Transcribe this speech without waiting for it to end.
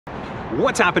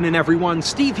What's happening, everyone?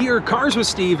 Steve here, Cars with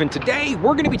Steve, and today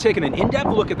we're going to be taking an in-depth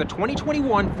look at the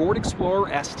 2021 Ford Explorer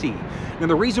ST. Now,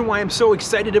 the reason why I'm so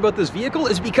excited about this vehicle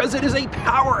is because it is a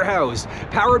powerhouse,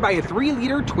 powered by a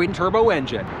 3-liter twin-turbo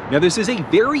engine. Now, this is a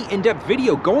very in-depth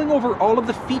video going over all of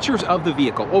the features of the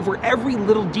vehicle, over every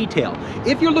little detail.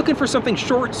 If you're looking for something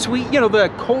short, sweet,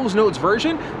 the Coles Notes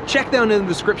version, check down in the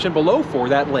description below for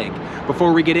that link.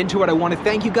 Before we get into it, I want to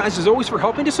thank you guys as always for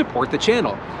helping to support the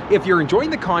channel. If you're enjoying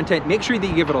the content, make sure that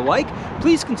you give it a like.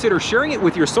 Please consider sharing it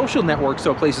with your social networks,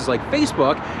 so places like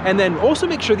Facebook, and then also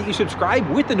make sure that you subscribe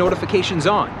with the notifications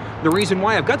on. The reason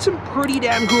why, I've got some pretty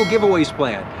damn cool giveaways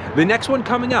planned. The next one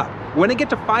coming up, when I get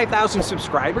to 5,000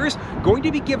 subscribers, going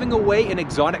to be giving away an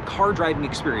exotic car driving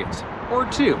experience, or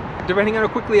two, depending on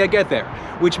how quickly I get there,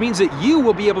 which means that you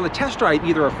will be able to test drive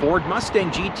either a Ford Mustang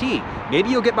GT, maybe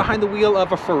you'll get behind the wheel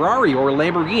of a Ferrari or a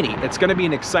Lamborghini. It's going to be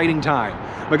an exciting time.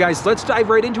 But guys, let's dive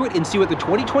right into it and see what the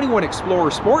 2021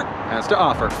 Explorer Sport has to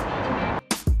offer.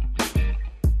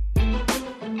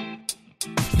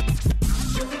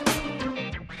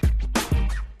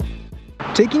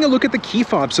 Taking a look at the key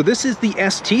fob, so this is the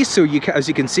ST, so as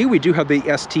you can see, we do have the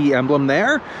ST emblem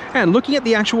there. And looking at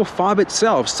the actual fob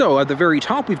itself, so at the very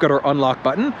top, we've got our unlock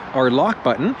button, our lock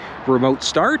button, remote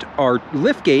start, our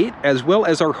lift gate, as well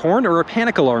as our horn or a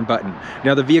panic alarm button.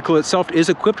 Now, the vehicle itself is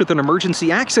equipped with an emergency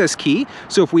access key,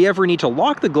 so if we ever need to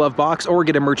lock the glove box or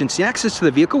get emergency access to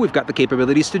the vehicle, we've got the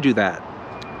capabilities to do that.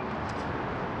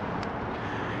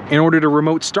 In order to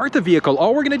remote start the vehicle,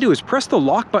 all we're going to do is press the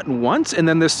lock button once and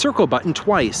then the circle button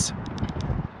twice.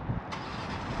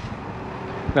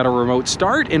 That'll remote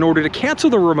start. In order to cancel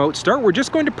the remote start, we're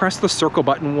just going to press the circle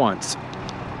button once.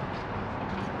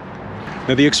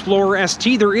 Now, the Explorer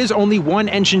ST, there is only one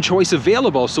engine choice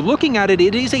available, so looking at it,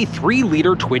 it is a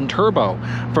 3-liter twin-turbo.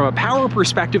 From a power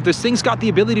perspective, this thing's got the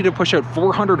ability to push out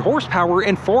 400 horsepower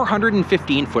and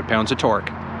 415 foot-pounds of torque.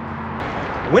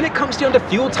 When it comes down to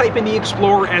fuel type in the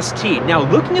Explorer ST,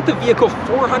 now looking at the vehicle,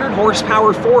 400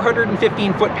 horsepower,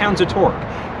 415 foot-pounds of torque,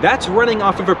 that's running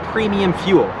off of a premium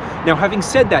fuel. Now, having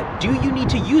said that, do you need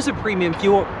to use a premium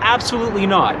fuel? Absolutely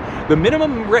not. The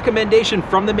minimum recommendation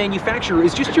from the manufacturer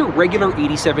is just your regular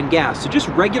 87 gas, so just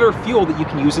regular fuel that you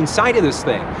can use inside of this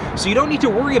thing. So you don't need to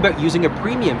worry about using a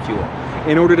premium fuel.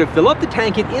 In order to fill up the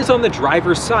tank, it is on the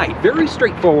driver's side. Very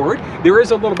straightforward. There is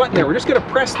a little button there. We're just going to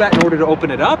press that in order to open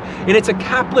it up, and it's a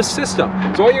capless system.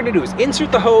 So all you're going to do is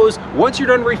insert the hose. Once you're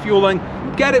done refueling,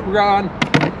 get it on,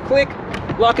 click,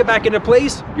 lock it back into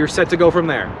place. You're set to go from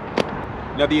there.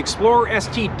 Now, the Explorer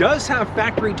ST does have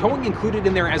factory towing included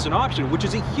in there as an option, which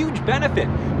is a huge benefit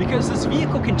because this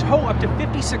vehicle can tow up to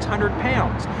 5,600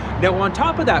 pounds. Now, on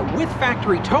top of that, with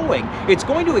factory towing, it's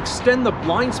going to extend the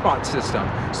blind spot system.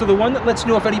 So the one that lets you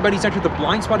know if anybody's entered the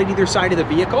blind spot at either side of the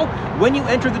vehicle, when you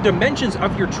enter the dimensions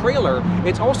of your trailer,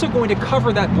 it's also going to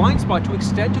cover that blind spot to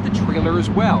extend to the trailer as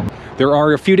well. There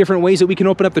are a few different ways that we can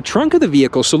open up the trunk of the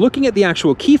vehicle. So looking at the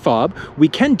actual key fob, we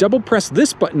can double press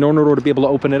this button in order to be able to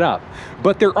open it up.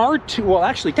 But there are two, well,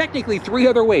 actually technically 3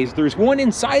 other ways. There's one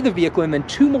inside the vehicle and then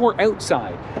 2 more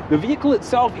outside. The vehicle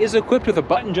itself is equipped with a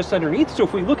button just underneath. So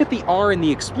if we look at the R in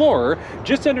the Explorer,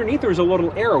 just underneath there's a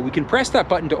little arrow. We can press that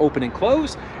button to open and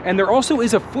close. And there also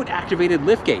is a foot activated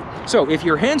lift gate. So if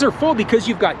your hands are full because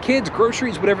you've got kids,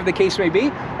 groceries, whatever the case may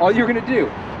be, all you're gonna do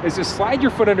is just slide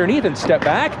your foot underneath and step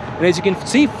back. And as you can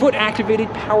see, foot activated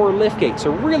power lift gate.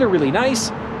 So really, really nice.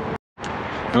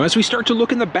 Now, as we start to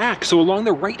look in the back, so along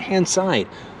the right-hand side,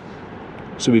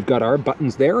 so we've got our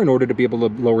buttons there in order to be able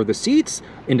to lower the seats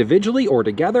individually or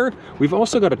together. We've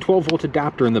also got a 12-volt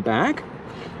adapter in the back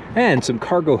and some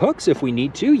cargo hooks if we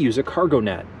need to use a cargo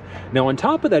net. Now, on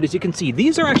top of that, as you can see,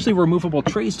 these are actually removable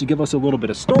trays to give us a little bit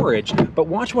of storage, but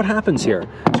watch what happens here.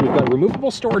 So we've got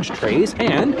removable storage trays,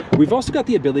 and we've also got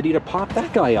the ability to pop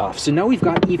that guy off. So now we've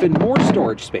got even more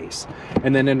storage space.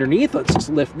 And then underneath, let's just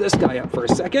lift this guy up for a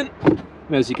second.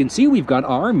 And as you can see, we've got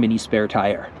our mini spare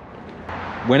tire.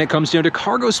 When it comes down to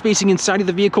cargo spacing inside of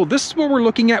the vehicle, this is what we're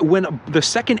looking at when the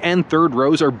second and third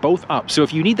rows are both up. So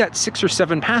if you need that 6 or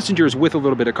 7 passengers with a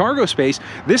little bit of cargo space,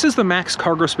 this is the max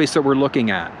cargo space that we're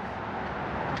looking at.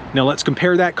 Now let's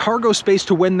compare that cargo space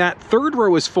to when that third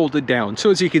row is folded down. So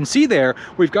as you can see there,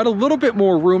 we've got a little bit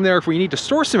more room there if we need to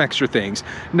store some extra things.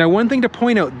 Now, one thing to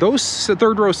point out, those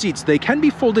third row seats, they can be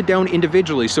folded down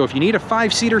individually. So if you need a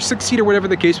 5-seater, 6-seater, whatever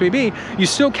the case may be, you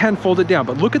still can fold it down.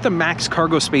 But look at the max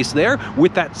cargo space there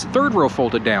with that third row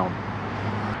folded down.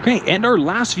 Okay, and our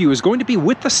last view is going to be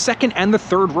with the second and the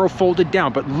third row folded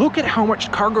down, but look at how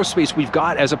much cargo space we've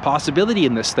got as a possibility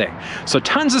in this thing. So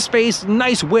tons of space,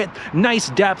 nice width, nice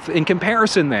depth in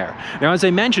comparison there. Now, as I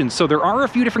mentioned, so there are a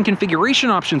few different configuration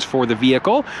options for the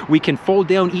vehicle. We can fold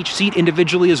down each seat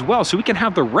individually as well, so we can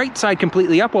have the right side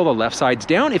completely up while the left side's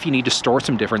down if you need to store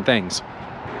some different things.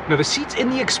 Now the seats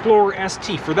in the Explorer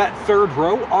ST for that third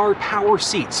row are power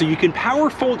seats, so you can power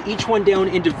fold each one down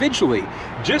individually.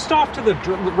 Just off to the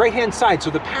right hand side,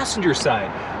 so the passenger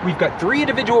side, we've got 3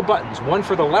 individual buttons, one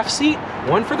for the left seat,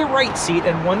 one for the right seat,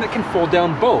 and one that can fold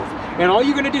down both. And all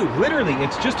you're going to do, literally,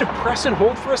 it's just to press and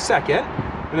hold for a second,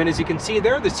 and then as you can see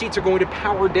there, the seats are going to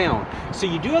power down. So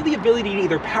you do have the ability to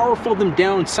either power fold them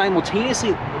down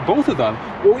simultaneously, both of them,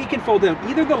 or you can fold down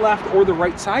either the left or the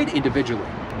right side individually.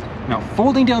 Now,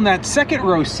 folding down that second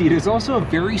row seat is also a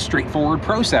very straightforward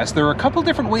process. There are a couple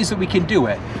different ways that we can do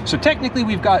it. So technically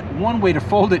we've got one way to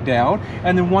fold it down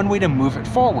and then one way to move it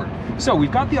forward. So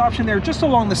we've got the option there just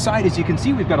along the side. As you can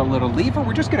see, we've got a little lever.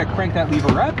 We're just going to crank that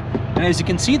lever up. And as you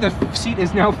can see, the seat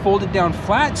is now folded down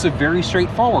flat, so very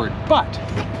straightforward. But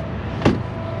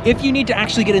if you need to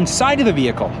actually get inside of the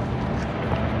vehicle,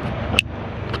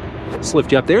 let's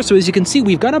lift you up there. So as you can see,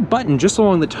 we've got a button just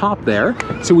along the top there.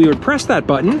 So we would press that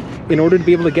button in order to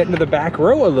be able to get into the back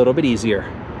row a little bit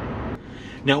easier.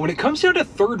 Now, when it comes down to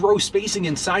third row spacing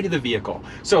inside of the vehicle,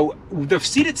 so the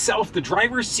seat itself, the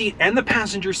driver's seat and the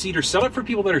passenger seat are set up for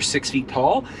people that are 6 feet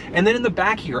tall. And then in the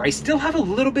back here, I still have a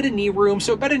little bit of knee room,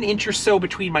 so about an inch or so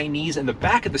between my knees and the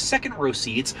back of the second row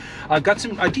seats. I've got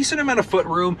a decent amount of foot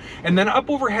room. And then up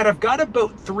overhead, I've got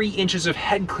about 3 inches of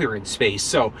head clearance space.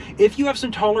 So if you have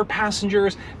some taller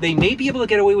passengers, they may be able to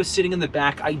get away with sitting in the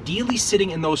back, ideally sitting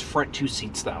in those front 2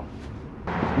 seats though.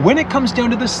 When it comes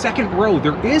down to the second row,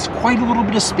 there is quite a little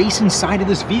bit of space inside of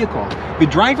this vehicle. The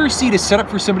driver's seat is set up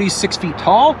for somebody who's 6 feet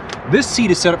tall. This seat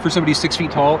is set up for somebody who's 6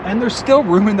 feet tall, and there's still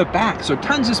room in the back. So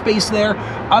tons of space there.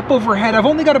 Up overhead, I've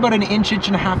only got about an inch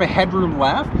and a half of headroom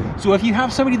left. So if you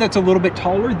have somebody that's a little bit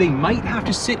taller, they might have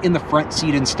to sit in the front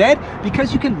seat instead,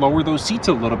 because you can lower those seats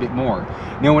a little bit more.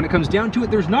 Now, when it comes down to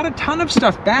it, there's not a ton of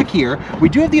stuff back here. We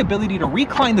do have the ability to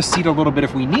recline the seat a little bit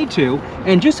if we need to.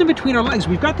 And just in between our legs,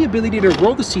 we've got the ability to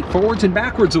roll the seat forwards and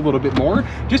backwards a little bit more,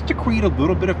 just to create a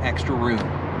little bit of extra room.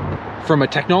 From a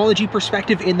technology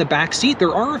perspective in the back seat,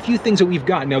 there are a few things that we've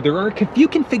got. Now, there are a few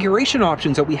configuration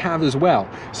options that we have as well.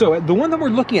 So the one that we're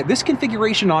looking at, this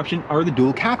configuration option, are the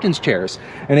dual captain's chairs.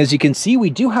 And as you can see, we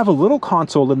do have a little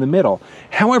console in the middle.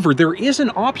 However, there is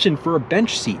an option for a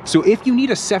bench seat. So if you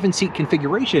need a 7-seat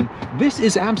configuration, this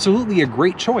is absolutely a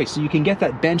great choice. So you can get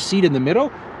that bench seat in the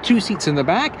middle, 2 seats in the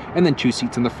back, and then 2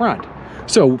 seats in the front.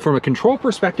 So from a control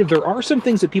perspective, there are some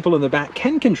things that people in the back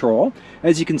can control.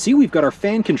 As you can see, we've got our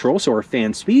fan control, so our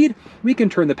fan speed. We can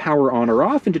turn the power on or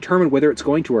off and determine whether it's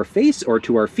going to our face or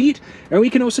to our feet. And we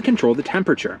can also control the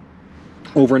temperature.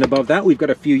 Over and above that, we've got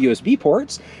a few USB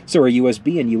ports, so our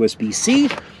USB and USB-C,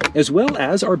 as well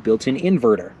as our built-in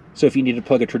inverter. So if you need to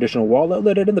plug a traditional wall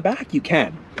outlet in the back, you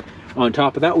can. On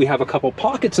top of that, we have a couple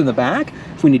pockets in the back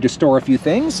if we need to store a few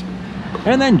things.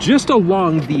 And then just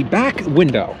along the back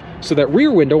window, so that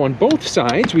rear window on both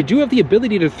sides, we do have the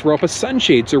ability to throw up a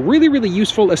sunshade. So really, really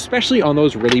useful, especially on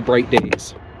those really bright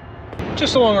days.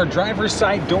 Just along our driver's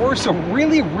side door, so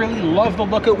really, really love the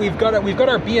look at we've got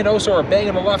our B&O, so our Bang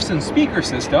 & Olufsen speaker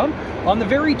system. On the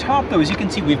very top though, as you can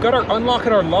see, we've got our unlock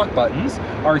and our lock buttons,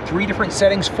 our 3 different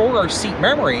settings for our seat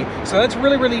memory. So that's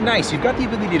really, really nice. You've got the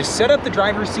ability to set up the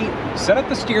driver's seat, set up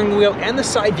the steering wheel and the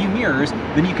side view mirrors.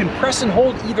 Then you can press and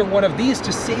hold either one of these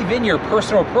to save in your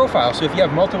personal profile. So if you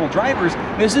have multiple drivers,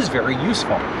 this is very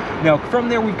useful. Now from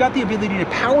there, we've got the ability to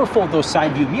power fold those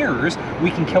side view mirrors.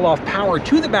 We can kill off power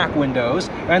to the back windows,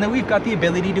 and then we've got the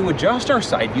ability to adjust our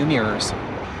side view mirrors.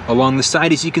 Along the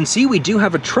side, as you can see, we do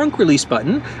have a trunk release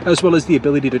button, as well as the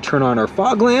ability to turn on our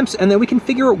fog lamps, and then we can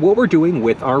figure out what we're doing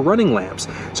with our running lamps.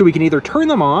 So we can either turn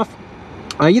them off.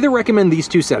 I either recommend these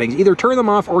 2 settings, either turn them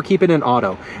off or keep it in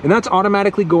auto. And that's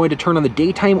automatically going to turn on the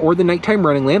daytime or the nighttime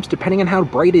running lamps, depending on how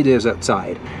bright it is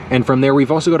outside. And from there,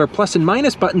 we've also got our plus and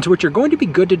minus buttons, which are going to be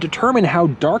good to determine how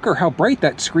dark or how bright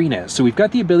that screen is. So we've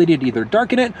got the ability to either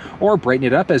darken it or brighten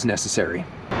it up as necessary.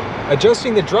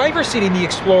 Adjusting the driver's seat in the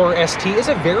Explorer ST is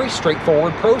a very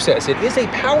straightforward process. It is a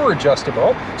power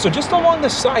adjustable, so just along the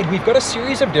side we've got a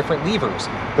series of different levers.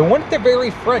 The one at the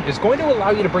very front is going to allow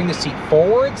you to bring the seat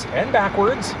forwards and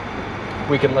backwards.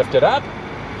 We can lift it up,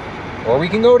 or we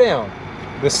can go down.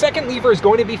 The second lever is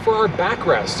going to be for our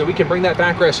backrest, so we can bring that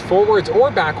backrest forwards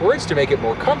or backwards to make it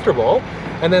more comfortable.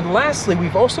 And then lastly,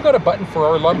 we've also got a button for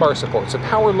our lumbar support, so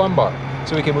power lumbar.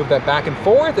 So we can move that back and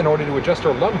forth in order to adjust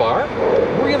our lumbar.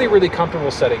 Really, really comfortable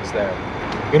settings there.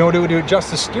 In order to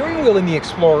adjust the steering wheel in the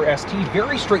Explorer ST,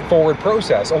 very straightforward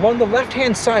process. Along the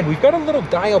left-hand side, we've got a little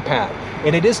dial pad,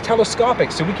 and it is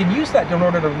telescopic, so we can use that in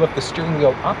order to lift the steering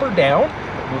wheel up or down,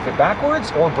 move it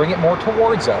backwards, or bring it more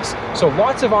towards us. So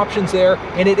lots of options there,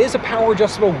 and it is a power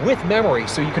adjustable with memory,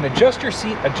 so you can adjust your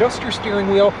seat, adjust your steering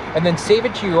wheel, and then save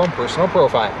it to your own personal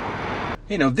profile.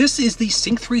 You know, this is the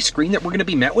Sync 3 screen that we're going to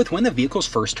be met with when the vehicle's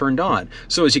first turned on.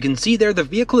 So as you can see there, the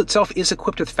vehicle itself is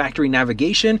equipped with factory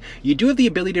navigation. You do have the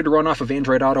ability to run off of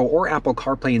Android Auto or Apple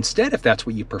CarPlay instead if that's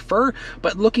what you prefer.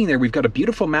 But looking there, we've got a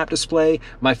beautiful map display.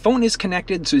 My phone is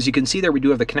connected, so as you can see there, we do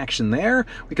have the connection there.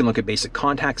 We can look at basic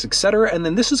contacts, etc. And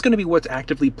then this is going to be what's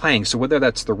actively playing. So whether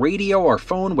that's the radio, our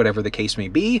phone, whatever the case may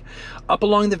be. Up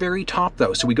along the very top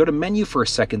though, so we go to menu for a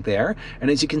second there. And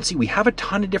as you can see, we have a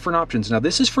ton of different options. Now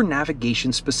this is for navigation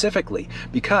specifically,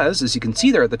 because as you can see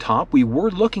there at the top, we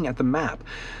were looking at the map.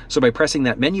 So by pressing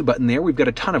that menu button there, we've got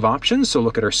a ton of options. So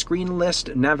look at our screen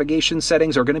list. Navigation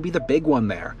settings are going to be the big one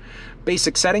there.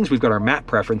 Basic settings, we've got our map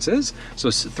preferences. So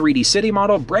 3D city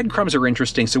model, breadcrumbs are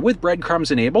interesting. So with breadcrumbs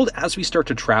enabled, as we start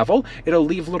to travel, it'll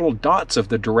leave little dots of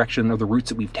the direction of the routes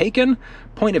that we've taken.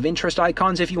 Point of interest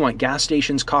icons, if you want gas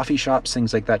stations, coffee shops,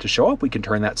 things like that to show up, we can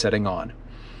turn that setting on.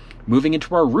 Moving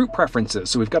into our route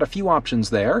preferences, so we've got a few options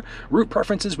there. Route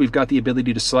preferences, we've got the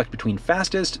ability to select between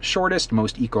fastest, shortest,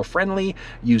 most eco-friendly,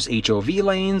 use HOV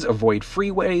lanes, avoid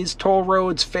freeways, toll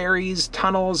roads, ferries,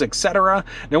 tunnels, etc.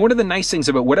 Now one of the nice things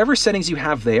about whatever settings you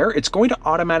have there, it's going to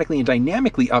automatically and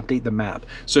dynamically update the map.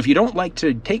 So if you don't like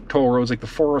to take toll roads like the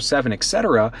 407,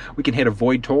 etc., we can hit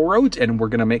avoid toll roads, and we're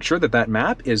going to make sure that that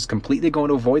map is completely going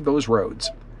to avoid those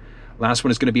roads. Last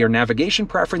one is going to be our navigation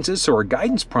preferences, so our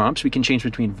guidance prompts, we can change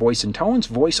between voice and tones,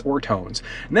 voice or tones.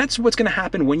 And that's what's going to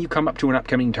happen when you come up to an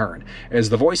upcoming turn.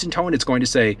 As the voice and tone, it's going to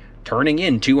say, turning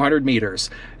in 200 meters,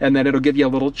 and then it'll give you a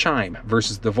little chime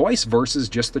versus the voice versus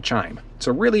just the chime.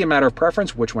 So really a matter of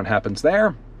preference, which one happens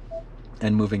there.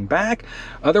 And moving back,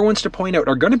 other ones to point out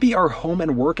are going to be our home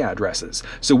and work addresses.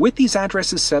 So with these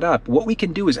addresses set up, what we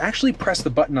can do is actually press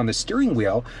the button on the steering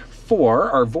wheel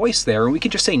for our voice there, and we can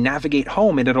just say navigate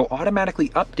home, and it'll automatically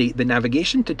update the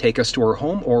navigation to take us to our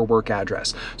home or work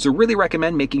address. So really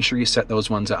recommend making sure you set those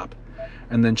ones up.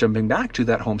 And then jumping back to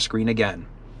that home screen again.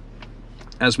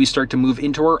 As we start to move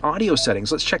into our audio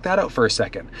settings, let's check that out for a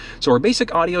second. So our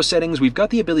basic audio settings, we've got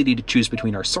the ability to choose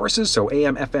between our sources, so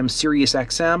AM, FM, Sirius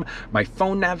XM, my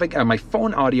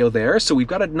phone audio there. So we've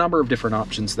got a number of different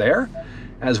options there.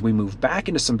 As we move back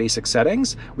into some basic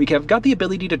settings, we have got the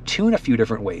ability to tune a few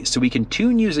different ways. So we can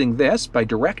tune using this by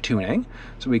direct tuning.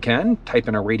 So we can type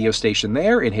in a radio station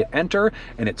there and hit enter,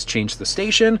 and it's changed the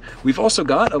station. We've also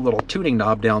got a little tuning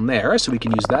knob down there, so we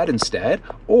can use that instead.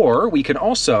 Or we can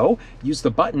also use the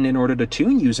button in order to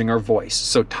tune using our voice.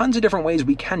 So tons of different ways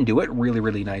we can do it. Really,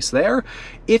 really nice there.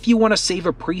 If you want to save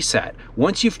a preset,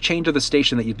 once you've changed to the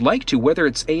station that you'd like to, whether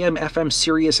it's AM, FM,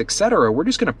 Sirius, etc., we're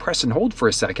just going to press and hold for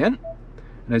a second.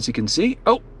 And as you can see,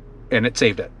 and it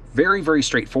saved it. Very, very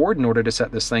straightforward in order to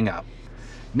set this thing up.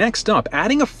 Next up,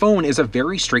 adding a phone is a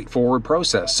very straightforward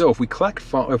process. So if we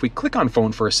click on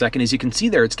phone for a second, as you can see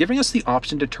there, it's giving us the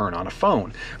option to turn on a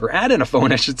phone, or add in a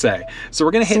phone, I should say. So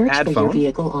we're going to hit add phone. Search for your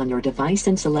vehicle on your device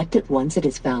and select it once it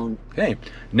is found. Okay.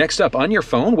 Next up, on your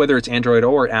phone, whether it's Android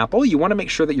or Apple, you want to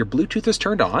make sure that your Bluetooth is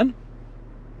turned on.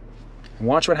 And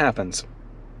watch what happens.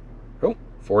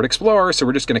 Ford Explorer. So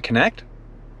we're just going to connect.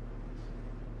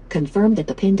 Confirm that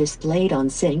the pin displayed on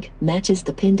sync matches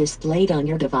the pin displayed on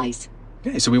your device.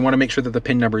 Okay, so we want to make sure that the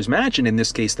pin numbers match, and in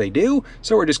this case they do.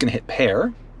 So we're just going to hit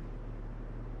pair.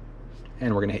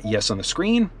 And we're going to hit yes on the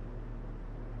screen.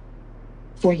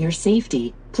 For your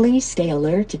safety, please stay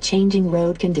alert to changing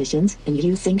road conditions and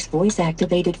use Sync's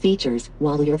voice-activated features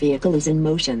while your vehicle is in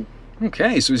motion.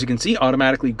 Okay, so as you can see,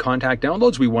 automatically contact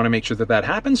downloads. We want to make sure that that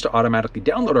happens to automatically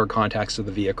download our contacts to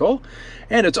the vehicle.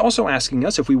 And it's also asking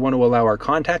us if we want to allow our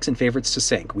contacts and favorites to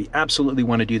sync. We absolutely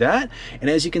want to do that. And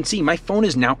as you can see, my phone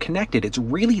is now connected. It's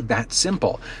really that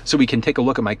simple. So we can take a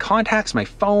look at my contacts, my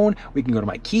phone, we can go to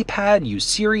my keypad, use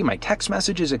Siri, my text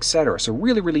messages, etc. So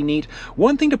really, really neat.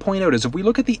 One thing to point out is if we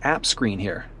look at the app screen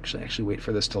here, actually wait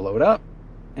for this to load up.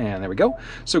 And there we go.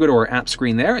 So go to our app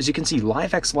screen there. As you can see,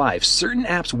 LiveX Live. Certain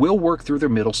apps will work through their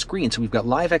middle screen. So we've got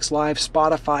LiveX Live,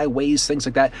 Spotify, Waze, things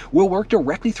like that will work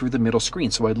directly through the middle screen.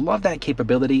 So I love that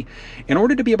capability. In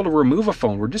order to be able to remove a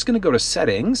phone, we're just going to go to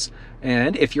Settings.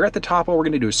 And if you're at the top, all we're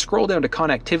going to do is scroll down to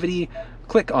Connectivity,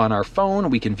 click on our phone.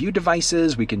 We can view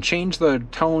devices. We can change the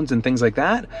tones and things like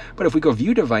that. But if we go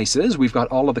View Devices, we've got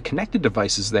all of the connected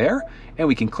devices there. And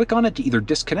we can click on it to either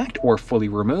disconnect or fully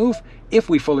remove. If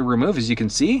we fully remove, as you can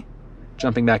see,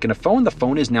 jumping back into phone, the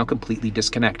phone is now completely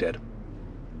disconnected.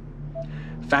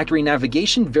 Factory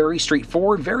navigation, very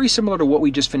straightforward, very similar to what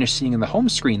we just finished seeing in the home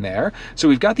screen there. So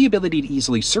we've got the ability to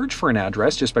easily search for an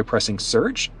address just by pressing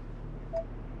search.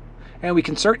 And we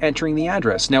can start entering the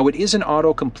address. Now it is an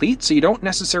autocomplete, so you don't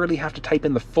necessarily have to type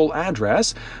in the full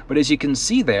address, but as you can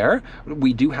see there,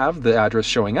 we do have the address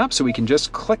showing up, so we can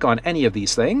just click on any of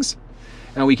these things,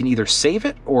 and we can either save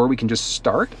it or we can just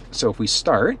start. So if we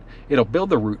start, it'll build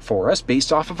the route for us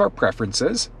based off of our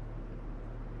preferences.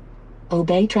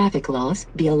 Obey traffic laws,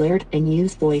 be alert, and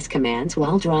use voice commands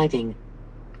while driving.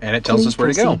 And it tells us where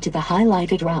to go. Proceed to the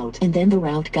highlighted route, and then the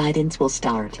route guidance will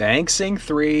start. Thanks, Sync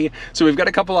 3. So we've got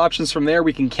a couple options from there.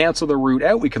 We can cancel the route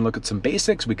out. We can look at some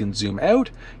basics. We can zoom out.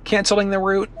 Canceling the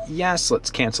route, yes, let's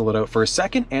cancel it out for a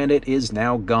second, and it is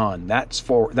now gone. That's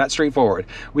straightforward.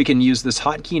 We can use this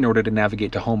hotkey in order to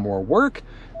navigate to home or work.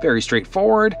 Very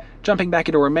straightforward. Jumping back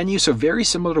into our menu, so very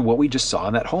similar to what we just saw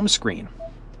on that home screen.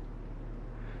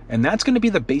 And that's going to be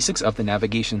the basics of the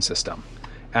navigation system.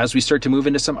 As we start to move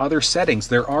into some other settings,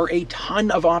 there are a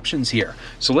ton of options here.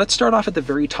 So let's start off at the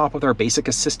very top with our basic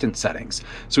assistant settings.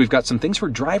 So we've got some things for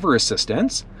driver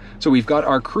assistance. So we've got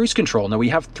our cruise control. Now we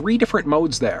have 3 different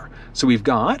modes there. So we've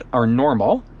got our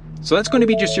normal. So that's going to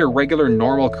be just your regular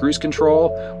normal cruise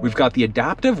control. We've got the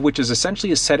adaptive, which is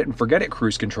essentially a set it and forget it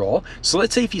cruise control. So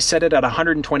let's say if you set it at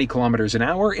 120 kilometers an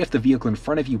hour, if the vehicle in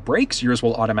front of you brakes, yours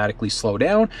will automatically slow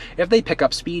down. If they pick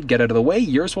up speed, get out of the way,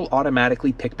 yours will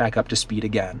automatically pick back up to speed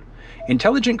again.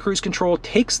 Intelligent cruise control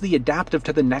takes the adaptive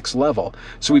to the next level.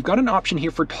 So we've got an option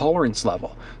here for tolerance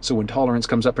level. So when tolerance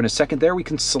comes up in a second there, we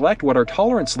can select what our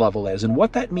tolerance level is and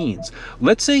what that means.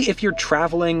 Let's say if you're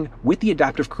traveling with the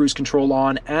adaptive cruise control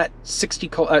on at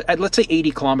let's say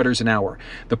 80 kilometers an hour,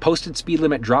 the posted speed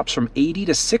limit drops from 80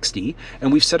 to 60,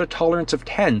 and we've set a tolerance of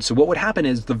 10. So what would happen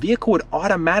is the vehicle would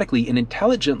automatically and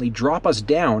intelligently drop us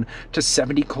down to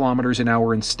 70 kilometers an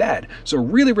hour instead. So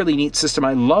really, really neat system.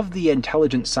 I love the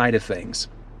intelligent side of things.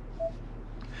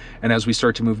 And as we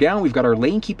start to move down, we've got our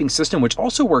lane keeping system, which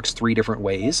also works 3 different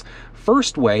ways.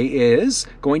 First way is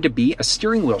going to be a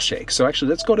steering wheel shake. So actually,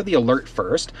 let's go to the alert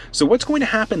first. So what's going to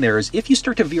happen there is if you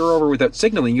start to veer over without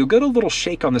signaling, you'll get a little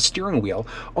shake on the steering wheel,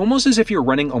 almost as if you're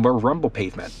running over rumble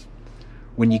pavement.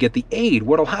 When you get the aid,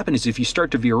 what'll happen is if you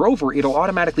start to veer over, it'll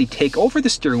automatically take over the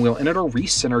steering wheel and it'll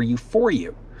recenter you for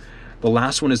you. The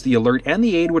last one is the alert and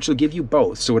the aid, which will give you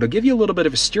both. So it'll give you a little bit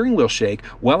of a steering wheel shake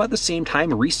while at the same time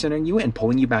recentering you and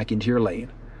pulling you back into your lane.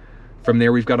 From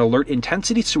there, we've got alert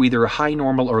intensity, so either a high,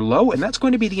 normal, or low, and that's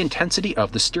going to be the intensity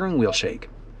of the steering wheel shake.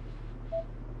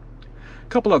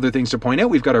 Couple other things to point out.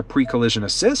 We've got our pre-collision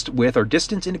assist with our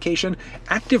distance indication,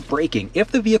 active braking. If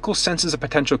the vehicle senses a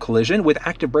potential collision, with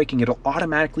active braking, it'll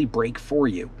automatically brake for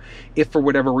you. If for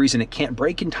whatever reason it can't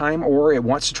brake in time or it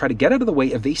wants to try to get out of the way,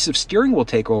 evasive steering will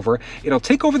take over. It'll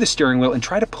take over the steering wheel and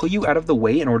try to pull you out of the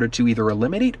way in order to either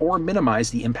eliminate or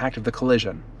minimize the impact of the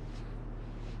collision.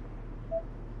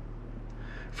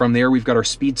 From there, we've got our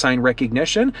speed sign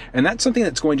recognition, and that's something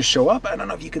that's going to show up. I don't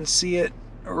know if you can see it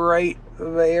right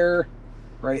there.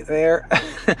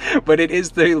 But it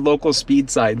is the local speed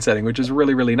sign setting, which is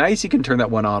really, really nice. You can turn that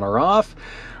one on or off.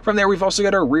 From there, we've also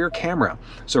got our rear camera.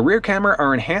 So rear camera,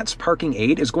 our enhanced parking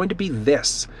aid is going to be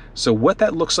this. So what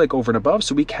that looks like over and above,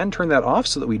 so we can turn that off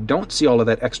so that we don't see all of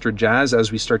that extra jazz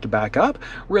as we start to back up.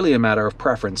 Really a matter of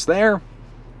preference there.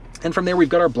 And from there, we've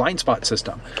got our blind spot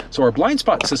system. So our blind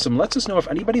spot system lets us know if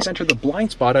anybody's entered the blind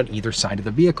spot on either side of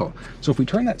the vehicle. So if we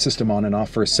turn that system on and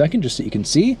off for a second, just so you can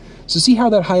see. So see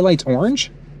how that highlights orange?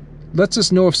 Lets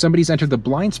us know if somebody's entered the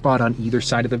blind spot on either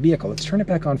side of the vehicle. Let's turn it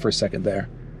back on for a second there.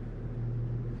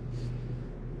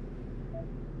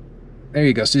 There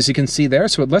you go. So as you can see there,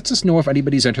 so it lets us know if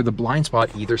anybody's entered the blind spot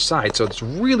either side. So it's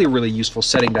really, really useful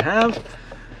setting to have.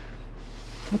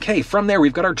 Okay, from there,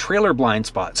 we've got our trailer blind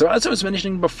spot. So as I was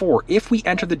mentioning before, if we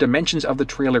enter the dimensions of the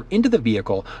trailer into the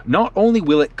vehicle, not only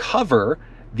will it cover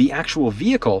the actual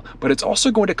vehicle, but it's also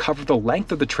going to cover the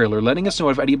length of the trailer, letting us know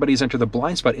if anybody's entered the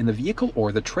blind spot in the vehicle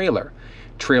or the trailer.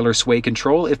 Trailer sway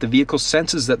control. If the vehicle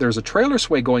senses that there's a trailer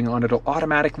sway going on, it'll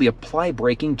automatically apply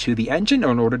braking to the engine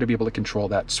in order to be able to control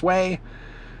that sway.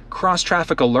 Cross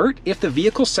traffic alert. If the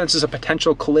vehicle senses a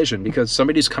potential collision because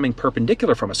somebody's coming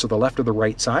perpendicular from us, so the left or the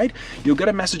right side, you'll get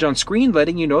a message on screen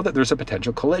letting you know that there's a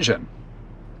potential collision.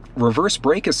 Reverse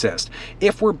brake assist.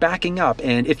 If we're backing up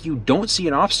and if you don't see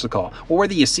an obstacle, or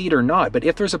whether you see it or not, but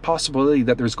if there's a possibility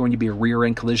that there's going to be a rear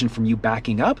end collision from you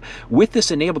backing up, with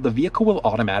this enabled, the vehicle will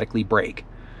automatically brake.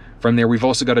 From there, we've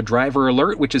also got a driver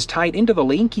alert, which is tied into the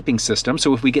lane keeping system.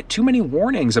 So if we get too many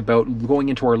warnings about going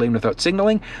into our lane without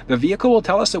signaling, the vehicle will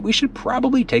tell us that we should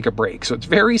probably take a break. So it's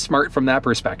very smart from that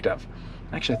perspective.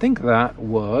 Actually, I think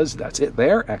that's it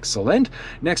there. Excellent.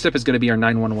 Next up is going to be our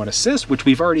 911 assist, which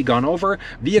we've already gone over.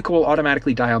 Vehicle will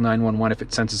automatically dial 911 if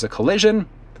it senses a collision.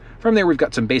 From there, we've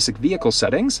got some basic vehicle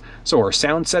settings. So our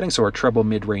sound settings, so our treble,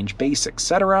 mid-range, bass,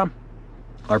 etc.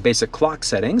 Our basic clock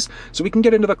settings. So we can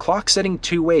get into the clock setting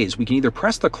two ways. We can either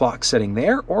press the clock setting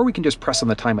there, or we can just press on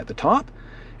the time at the top.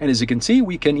 And as you can see,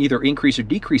 we can either increase or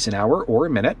decrease an hour or a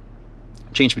minute,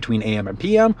 change between AM and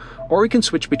PM, or we can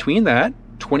switch between that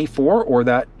 24 or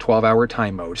that 12-hour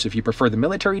time mode. So if you prefer the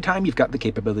military time, you've got the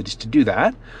capabilities to do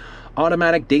that.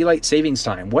 Automatic daylight savings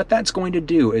time. What that's going to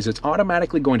do is it's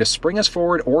automatically going to spring us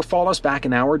forward or fall us back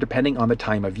an hour depending on the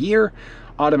time of year.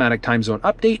 Automatic time zone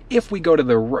update. If we go to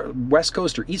the west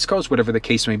coast or east coast, whatever the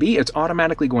case may be, it's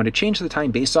automatically going to change the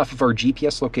time based off of our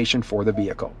GPS location for the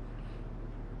vehicle.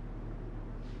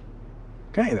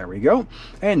 Okay, there we go.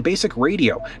 And basic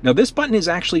radio. Now this button is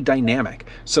actually dynamic.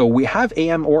 So we have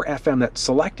AM or FM that's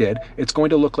selected. It's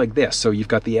going to look like this. So you've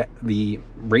got the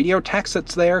radio text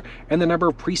that's there and the number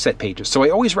of preset pages. So I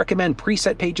always recommend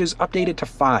preset pages updated to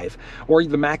 5 or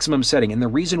the maximum setting. And the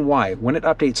reason why, when it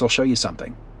updates, I'll show you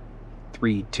something.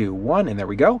 3, 2, 1, and there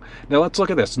we go. Now let's look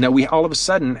at this. Now we all of a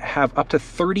sudden have up to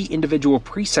 30 individual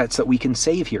presets that we can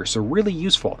save here, so really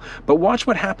useful. But watch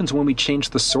what happens when we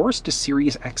change the source to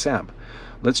Sirius XM.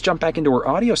 Let's jump back into our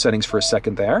audio settings for a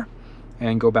second there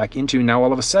and go back into, now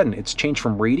all of a sudden it's changed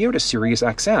from radio to Sirius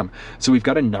XM. So we've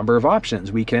got a number of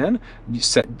options. We can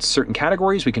set certain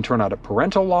categories, we can turn on a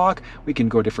parental lock, we can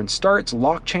go different starts,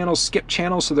 lock channels, skip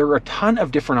channels. So there are a ton of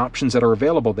different options that are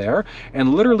available there.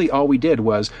 And literally all we did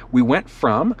was we went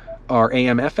from our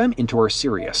AM FM into our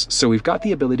Sirius. So we've got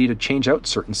the ability to change out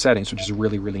certain settings, which is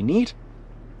really, really neat.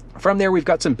 From there, we've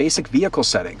got some basic vehicle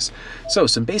settings. So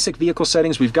some basic vehicle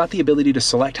settings, we've got the ability to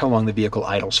select how long the vehicle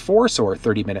idles for, so our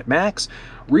 30-minute max.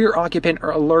 Rear occupant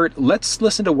alert, let's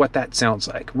listen to what that sounds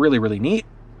like. Really, really neat.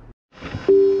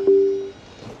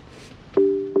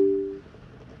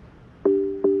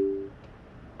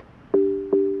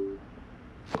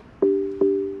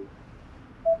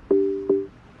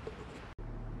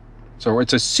 So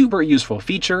it's a super useful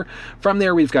feature. From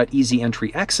there, we've got easy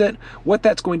entry exit. What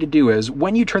that's going to do is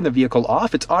when you turn the vehicle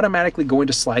off, it's automatically going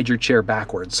to slide your chair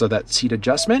backwards. So that seat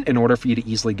adjustment in order for you to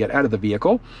easily get out of the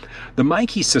vehicle. The My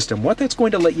Key system, what that's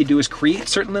going to let you do is create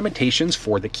certain limitations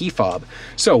for the key fob.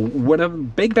 So one of the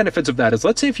big benefits of that is,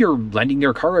 let's say if you're lending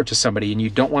your car out to somebody and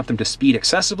you don't want them to speed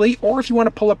excessively, or if you want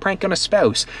to pull a prank on a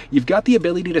spouse, you've got the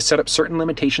ability to set up certain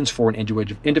limitations for an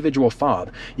individual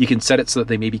fob. You can set it so that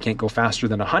they maybe can't go faster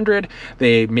than 100.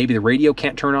 Maybe the radio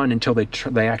can't turn on until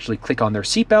they actually click on their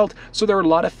seatbelt. So there are a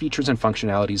lot of features and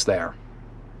functionalities there.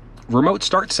 Remote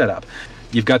start setup.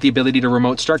 You've got the ability to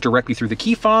remote start directly through the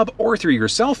key fob or through your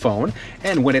cell phone.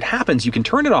 And when it happens, you can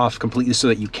turn it off completely so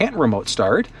that you can't remote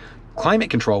start. Climate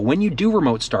control. When you do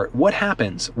remote start, what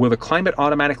happens? Will the climate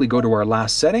automatically go to our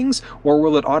last settings, or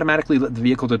will it automatically let the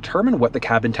vehicle determine what the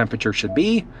cabin temperature should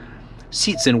be?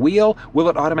 Seats and wheel. Will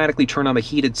it automatically turn on the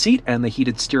heated seat and the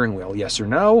heated steering wheel? Yes or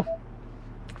no?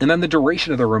 And then the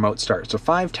duration of the remote start, so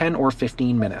 5, 10, or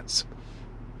 15 minutes.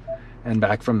 And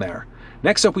back from there.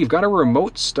 Next up, we've got a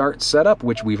remote start setup,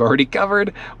 which we've already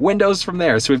covered. Windows from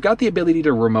there. So we've got the ability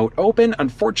to remote open.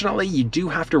 Unfortunately, you do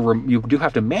have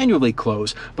to manually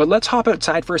close, but let's hop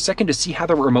outside for a second to see how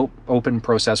the remote open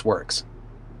process works.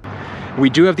 We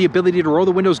do have the ability to roll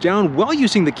the windows down while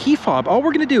using the key fob. All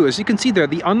we're going to do is, you can see there,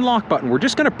 the unlock button. We're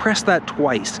just going to press that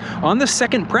twice. On the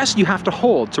second press, you have to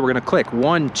hold. So we're going to click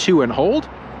 1, 2, and hold.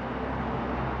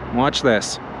 Watch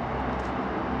this.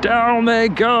 Down they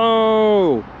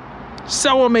go.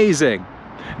 So amazing.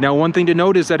 Now, one thing to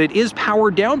note is that it is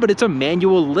powered down, but it's a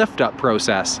manual lift up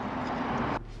process.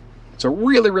 It's a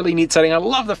really, really neat setting. I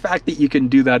love the fact that you can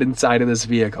do that inside of this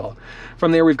vehicle.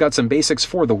 From there, we've got some basics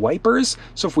for the wipers.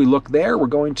 So if we look there, we're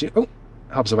going to, oh,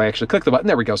 helps if I actually click the button.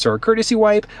 There we go. So our courtesy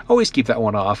wipe, always keep that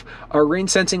one off. Our rain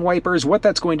sensing wipers, what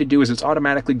that's going to do is it's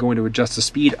automatically going to adjust the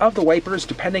speed of the wipers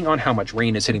depending on how much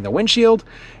rain is hitting the windshield.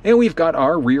 And we've got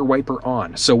our rear wiper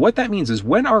on. So what that means is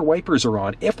when our wipers are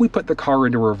on, if we put the car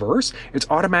into reverse, it's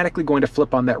automatically going to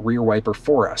flip on that rear wiper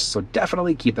for us. So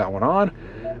definitely keep that one on.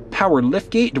 Power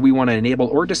liftgate, do we want to enable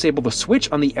or disable the switch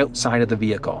on the outside of the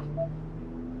vehicle?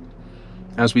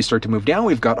 As we start to move down,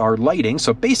 we've got our lighting,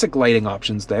 so basic lighting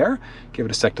options there. Give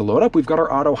it a sec to load up. We've got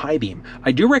our auto high beam.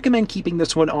 I do recommend keeping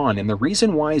this one on, and the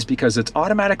reason why is because it's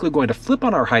automatically going to flip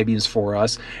on our high beams for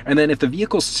us, and then if the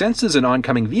vehicle senses an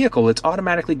oncoming vehicle, it's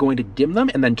automatically going to dim them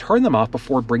and then turn them off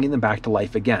before bringing them back to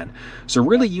life again. So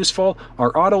really useful.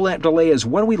 Our auto lamp delay is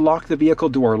when we lock the vehicle,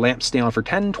 do our lamps stay on for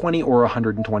 10, 20, or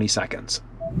 120 seconds.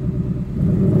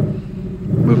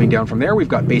 Moving down from there, we've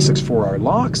got basics for our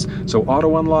locks. So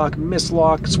auto unlock,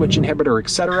 mislock, switch inhibitor,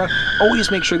 etc. Always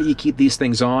make sure that you keep these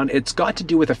things on. It's got to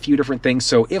do with a few different things.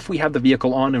 So if we have the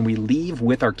vehicle on and we leave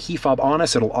with our key fob on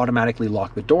us, it'll automatically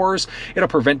lock the doors. It'll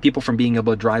prevent people from being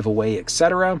able to drive away,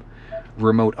 etc.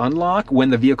 Remote unlock. When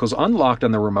the vehicle's unlocked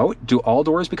on the remote, do all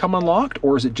doors become unlocked,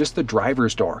 or is it just the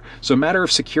driver's door? So a matter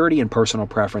of security and personal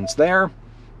preference there.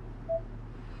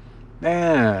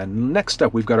 And next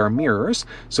up, we've got our mirrors.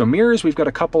 So mirrors, we've got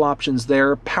a couple options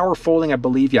there. Power folding, I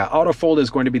believe, yeah, auto fold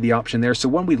is going to be the option there. So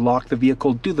when we lock the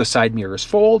vehicle, do the side mirrors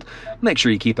fold. Make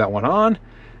sure you keep that one on.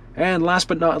 And last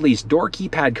but not least, door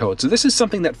keypad code. So this is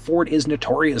something that Ford is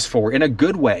notorious for in a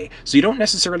good way. So you don't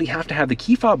necessarily have to have the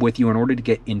key fob with you in order to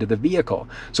get into the vehicle.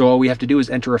 So all we have to do is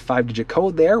enter a 5-digit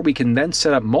code there. We can then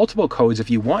set up multiple codes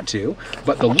if you want to,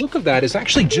 but the look of that is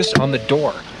actually just on the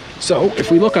door. So if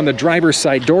we look on the driver's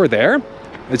side door there,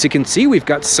 as you can see, we've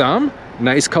got some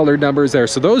nice colored numbers there.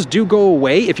 So those do go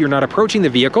away if you're not approaching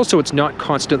the vehicle, so it's not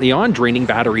constantly on, draining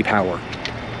battery power.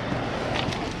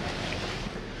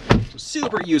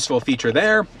 Super useful feature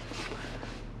there.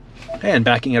 And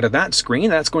backing out of that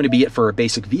screen, that's going to be it for our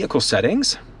basic vehicle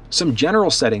settings. Some general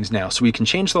settings now, so we can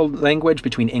change the language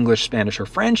between English, Spanish, or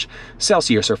French,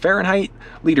 Celsius or Fahrenheit,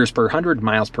 liters per 100,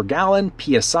 miles per gallon,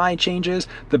 PSI changes,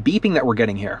 the beeping that we're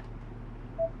getting here.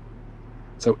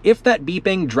 So if that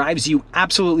beeping drives you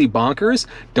absolutely bonkers,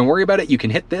 don't worry about it. You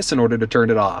can hit this in order to turn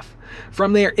it off.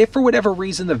 From there, if for whatever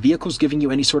reason the vehicle's giving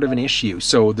you any sort of an issue,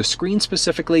 so the screen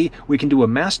specifically, we can do a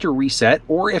master reset,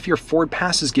 or if your Ford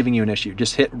Pass is giving you an issue,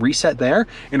 just hit reset there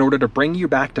in order to bring you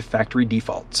back to factory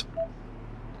defaults.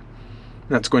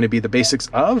 That's going to be the basics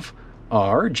of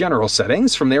our general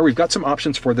settings. From there, we've got some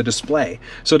options for the display.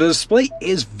 So the display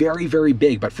is very, very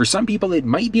big, but for some people it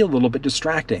might be a little bit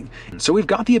distracting. So we've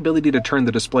got the ability to turn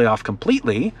the display off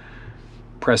completely,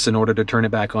 press in order to turn it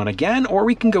back on again, or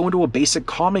we can go into a basic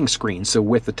calming screen, so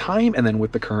with the time and then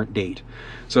with the current date.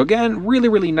 So again, really,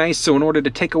 really nice. So in order to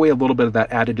take away a little bit of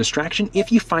that added distraction,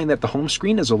 if you find that the home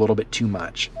screen is a little bit too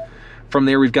much. From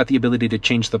there, we've got the ability to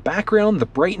change the background, the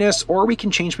brightness, or we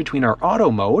can change between our auto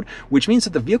mode, which means that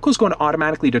the vehicle is going to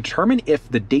automatically determine if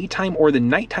the daytime or the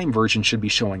nighttime version should be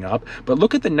showing up. But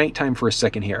look at the nighttime for a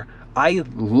second here. I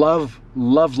love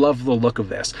the look of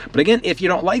this. But again, if you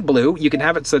don't like blue, you can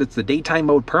have it so that it's the daytime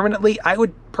mode permanently. I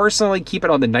would personally keep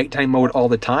it on the nighttime mode all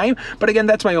the time. But again,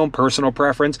 that's my own personal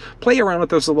preference. Play around with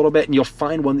this a little bit and you'll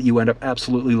find one that you end up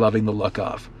absolutely loving the look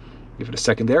of. Give it a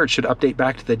second there. It should update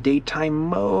back to the daytime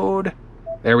mode.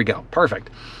 There we go.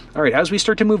 Perfect. All right, as we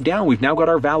start to move down, we've now got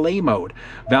our valet mode.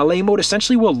 Valet mode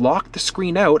essentially will lock the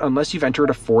screen out unless you've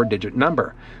entered a 4-digit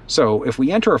number. So if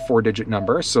we enter a 4-digit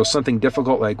number, so something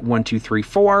difficult like 1, 2, 3,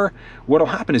 4, what'll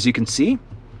happen is you can see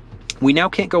we now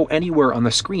can't go anywhere on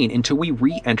the screen until we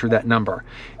re-enter that number.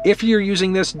 If you're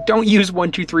using this, don't use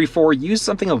 1, 2, 3, 4. Use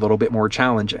something a little bit more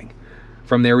challenging.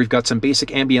 From there, we've got some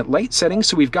basic ambient light settings,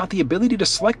 so we've got the ability to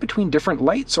select between different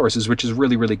light sources, which is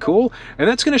really, really cool, and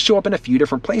that's going to show up in a few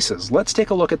different places. Let's take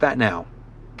a look at that now.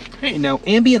 Okay, now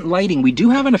ambient lighting, we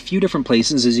do have in a few different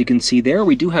places, as you can see there.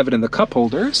 We do have it in the cup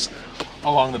holders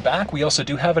along the back. We also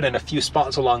do have it in a few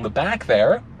spots along the back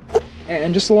there,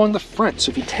 and just along the front. So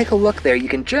if you take a look there, you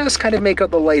can just kind of make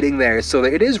out the lighting there. So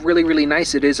it is really, really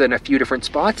nice. It is in a few different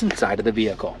spots inside of the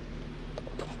vehicle.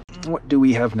 What do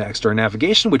we have next? Our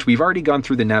navigation, which we've already gone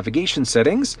through the navigation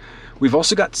settings. We've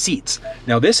also got seats.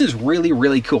 Now this is really,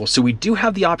 really cool. So we do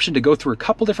have the option to go through a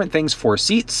couple different things for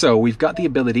seats. So we've got the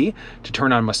ability to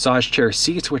turn on massage chair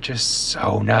seats, which is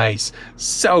so nice,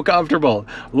 so comfortable.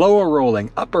 Lower rolling,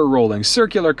 upper rolling,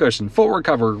 circular cushion, full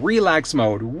recover, relax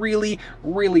mode. Really,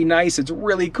 really nice. It's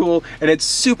really cool and it's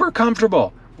super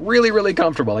comfortable. Really, really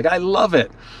comfortable. Like, I love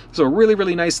it. So really,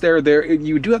 really nice there.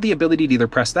 You do have the ability to either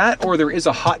press that, or there is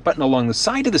a hot button along the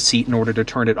side of the seat in order to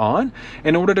turn it on.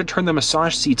 In order to turn the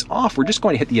massage seats off, we're just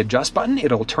going to hit the adjust button.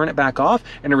 It'll turn it back off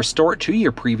and restore it to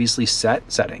your previously set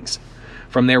settings.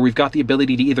 From there, we've got the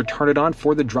ability to either turn it on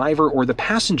for the driver or the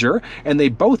passenger, and they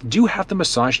both do have the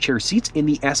massage chair seats in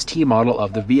the ST model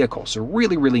of the vehicle. So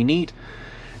really, really neat.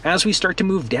 As we start to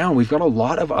move down, we've got a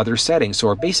lot of other settings. So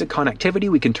our basic connectivity,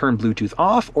 we can turn Bluetooth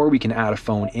off, or we can add a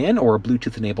phone in or a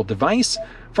Bluetooth enabled device.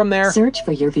 From there, search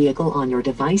for your vehicle on your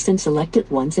device and select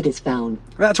it once it is found.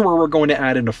 That's where we're going to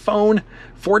add in a phone.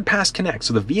 Ford Pass Connect.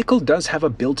 So the vehicle does have a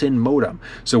built-in modem.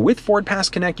 So with Ford Pass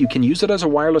Connect, you can use it as a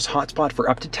wireless hotspot for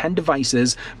up to 10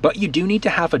 devices, but you do need to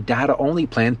have a data-only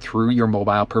plan through your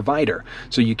mobile provider.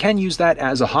 So you can use that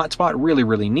as a hotspot. Really,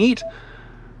 really neat.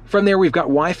 From there, we've got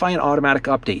Wi-Fi and automatic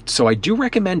updates. So I do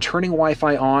recommend turning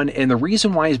Wi-Fi on, and the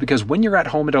reason why is because when you're at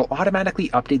home, it'll automatically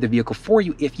update the vehicle for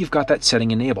you if you've got that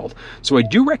setting enabled. So I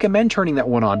do recommend turning that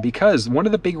one on because one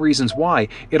of the big reasons why,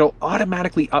 it'll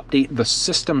automatically update the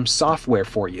system software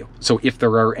for you. So if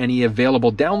there are any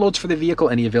available downloads for the vehicle,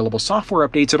 any available software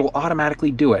updates, it'll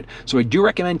automatically do it. So I do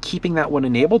recommend keeping that one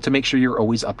enabled to make sure you're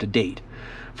always up to date.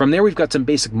 From there, we've got some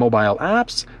basic mobile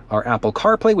apps, our Apple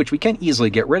CarPlay, which we can easily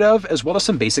get rid of, as well as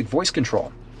some basic voice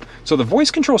control. So the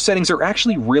voice control settings are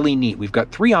actually really neat. We've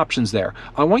got 3 options there.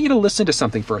 I want you to listen to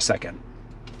something for a second.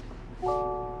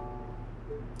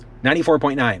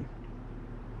 94.9.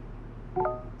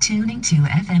 Tuning to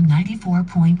FM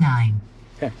 94.9.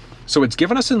 Okay. So it's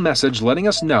given us a message letting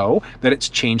us know that it's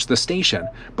changed the station.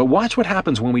 But watch what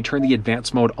happens when we turn the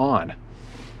advanced mode on.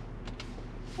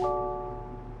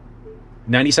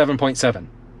 97.7.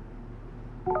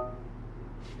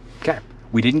 Okay.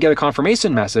 We didn't get a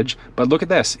confirmation message, but look at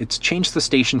this. It's changed the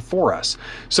station for us.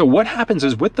 So what happens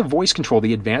is with the voice control,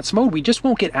 the advanced mode, we just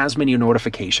won't get as many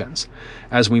notifications.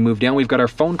 As we move down, we've got our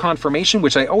phone confirmation,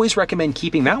 which I always recommend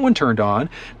keeping that one turned on.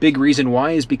 Big reason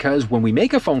why is because when we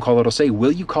make a phone call, it'll say,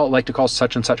 will you like to call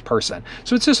such and such person?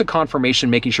 So it's just a confirmation,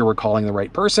 making sure we're calling the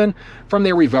right person. From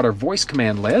there, we've got our voice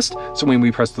command list. So when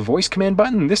we press the voice command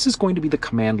button, this is going to be the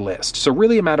command list. So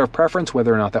really a matter of preference,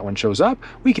 whether or not that one shows up.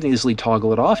 We can easily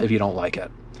toggle it off if you don't like it.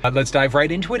 Let's dive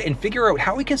right into it and figure out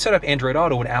how we can set up Android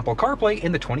Auto and Apple CarPlay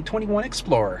in the 2021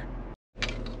 Explorer.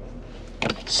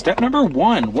 Step number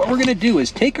 1, what we're going to do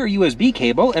is take our USB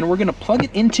cable and we're going to plug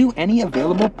it into any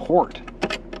available port.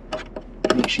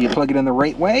 Make sure you plug it in the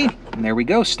right way, and there we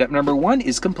go. Step number 1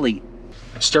 is complete.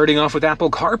 Starting off with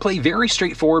Apple CarPlay, very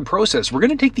straightforward process. We're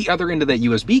going to take the other end of that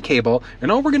USB cable,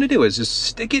 and all we're going to do is just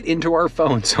stick it into our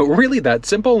phone. So really that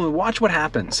simple, and watch what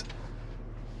happens.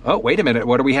 Oh, wait a minute,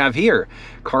 what do we have here?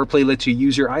 CarPlay lets you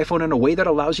use your iPhone in a way that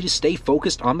allows you to stay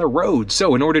focused on the road.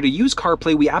 So in order to use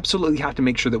CarPlay, we absolutely have to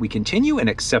make sure that we continue and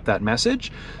accept that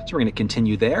message. So we're going to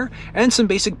continue there. And some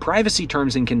basic privacy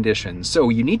terms and conditions. So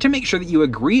you need to make sure that you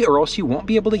agree or else you won't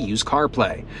be able to use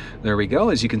CarPlay. There we go.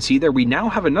 As you can see there, we now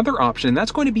have another option.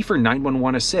 That's going to be for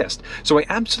 911 Assist. So I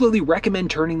absolutely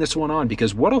recommend turning this one on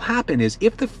because what will happen is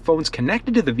if the phone's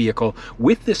connected to the vehicle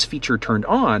with this feature turned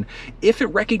on, if it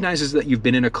recognizes that you've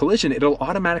been in a collision, it'll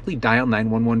automatically dial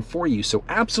 911 for you. So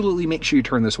absolutely make sure you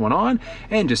turn this one on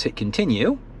and just hit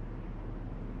continue.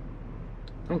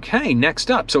 Okay,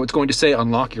 next up, so it's going to say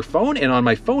unlock your phone, and on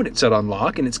my phone it said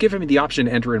unlock, and it's giving me the option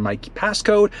to enter in my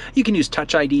passcode. You can use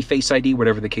Touch ID, Face ID,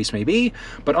 whatever the case may be,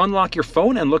 but unlock your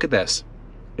phone and look at this.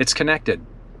 It's connected.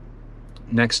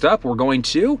 Next up, we're going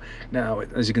to, now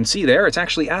as you can see there, it's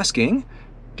actually asking,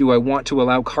 do I want to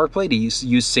allow CarPlay to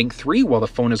use Sync 3 while the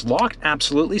phone is locked?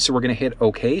 Absolutely, so we're going to hit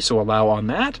OK, so allow on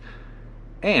that.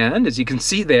 And as you can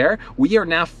see there, we are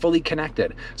now fully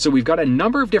connected. So we've got a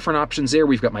number of different options there.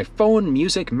 We've got my phone,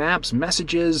 music, maps,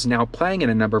 messages, now playing,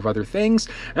 and a number of other things.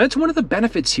 And that's one of the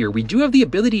benefits here. We do have the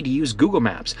ability to use Google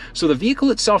Maps. So the vehicle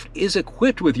itself is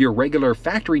equipped with your regular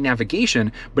factory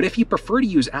navigation, but if you prefer to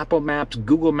use Apple Maps,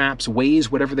 Google Maps, Waze,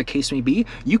 whatever the case may be,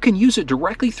 you can use it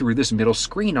directly through this middle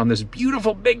screen on this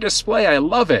beautiful big display. I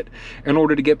love it. In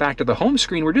order to get back to the home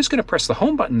screen, we're just going to press the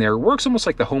home button there. It works almost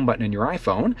like the home button in your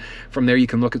iPhone. From there,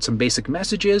 you can look at some basic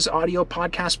messages, audio,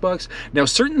 podcast books. Now,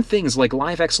 certain things like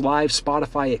LiveX Live,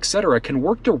 Spotify, etc. can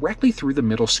work directly through the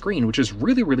middle screen, which is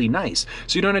really, really nice.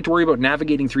 So you don't have to worry about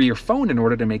navigating through your phone in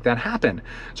order to make that happen.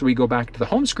 So we go back to the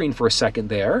home screen for a second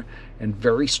there, and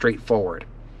very straightforward.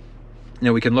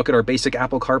 Now we can look at our basic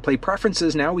Apple CarPlay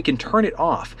preferences. Now we can turn it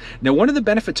off. Now one of the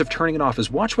benefits of turning it off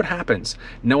is watch what happens.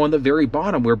 Now on the very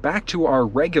bottom, we're back to our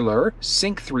regular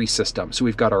Sync 3 system. So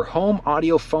we've got our home,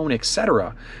 audio, phone,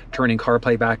 etc. Turning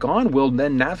CarPlay back on, we'll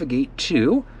then navigate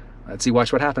to, let's see,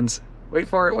 watch what happens. Wait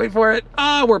for it, wait for it.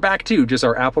 Ah, we're back to just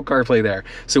our Apple CarPlay there.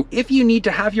 So if you need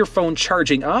to have your phone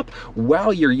charging up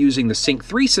while you're using the Sync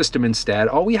 3 system instead,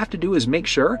 all we have to do is make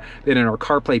sure that in our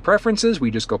CarPlay preferences,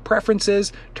 we just go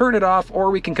preferences, turn it off,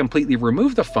 or we can completely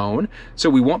remove the phone. So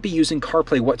we won't be using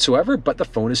CarPlay whatsoever, but the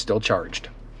phone is still charged.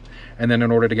 And then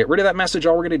in order to get rid of that message,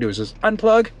 all we're gonna do is just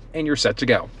unplug and you're set to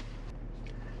go.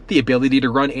 The ability to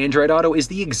run Android Auto is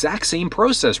the exact same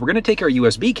process. We're going to take our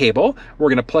USB cable, we're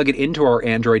going to plug it into our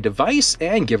Android device,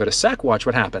 and give it a sec, watch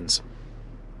what happens.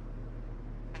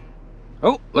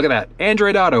 Oh, look at that.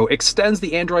 Android Auto extends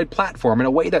the Android platform in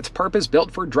a way that's purpose-built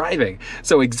for driving.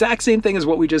 So exact same thing as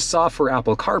what we just saw for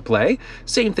Apple CarPlay.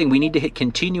 Same thing, we need to hit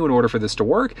continue in order for this to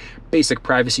work. Basic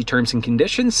privacy terms and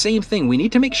conditions, same thing. We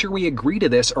need to make sure we agree to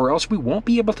this or else we won't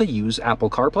be able to use Apple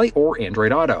CarPlay or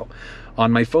Android Auto.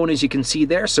 On my phone, as you can see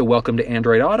there, so welcome to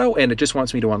Android Auto, and it just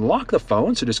wants me to unlock the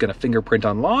phone, so just going to fingerprint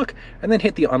unlock, and then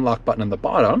hit the unlock button on the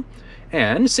bottom.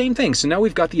 And same thing, so now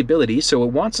we've got the ability, so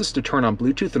it wants us to turn on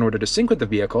Bluetooth in order to sync with the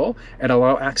vehicle and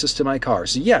allow access to my car.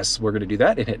 So yes, we're going to do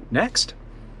that and hit next.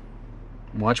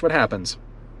 Watch what happens.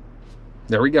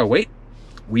 There we go, wait.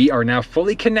 We are now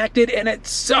fully connected and it's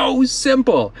so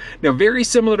simple. Now, very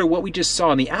similar to what we just saw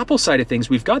on the Apple side of things,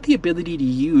 we've got the ability to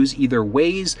use either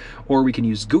Waze or we can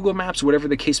use Google Maps, whatever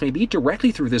the case may be,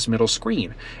 directly through this middle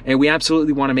screen. And we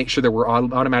absolutely want to make sure that we're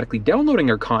automatically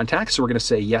downloading our contacts, so we're going to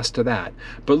say yes to that.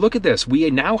 But look at this, we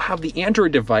now have the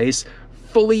Android device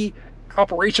fully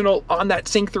operational on that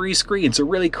Sync 3 screen. So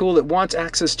really cool. It wants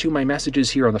access to my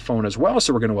messages here on the phone as well,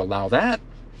 so we're going to allow that.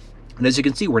 And as you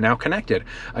can see, we're now connected.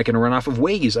 I can run off of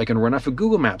Waze, I can run off of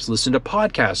Google Maps, listen to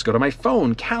podcasts, go to my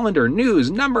phone, calendar,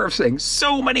 news, number of things,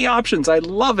 so many options. I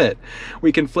love it.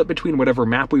 We can flip between whatever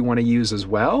map we want to use as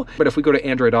well. But if we go to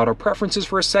Android Auto Preferences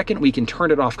for a second, we can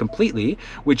turn it off completely,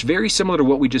 which very similar to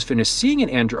what we just finished seeing in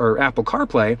Apple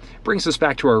CarPlay, brings us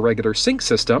back to our regular sync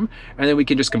system. And then we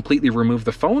can just completely remove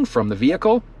the phone from the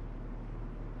vehicle.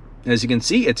 As you can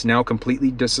see, it's now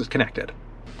completely disconnected.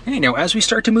 Okay, now as we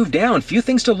start to move down, a few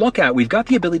things to look at. We've got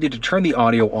the ability to turn the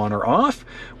audio on or off.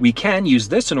 We can use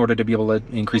this in order to be able to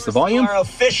increase the volume. Are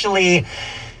officially...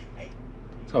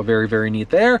 So very, very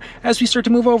neat there. As we start to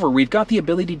move over, we've got the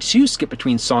ability to skip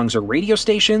between songs or radio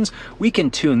stations. We can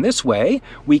tune this way.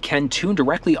 We can tune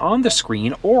directly on the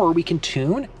screen, or we can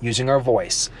tune using our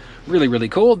voice. Really, really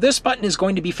cool. This button is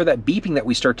going to be for that beeping that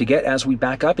we start to get as we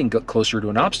back up and get closer to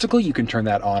an obstacle. You can turn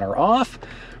that on or off.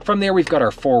 From there, we've got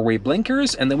our four-way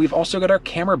blinkers, and then we've also got our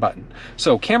camera button.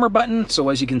 So camera button, so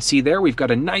as you can see there, we've got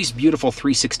a nice, beautiful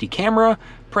 360 camera.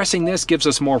 Pressing this gives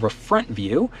us more of a front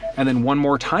view, and then one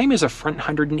more time is a front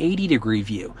 180-degree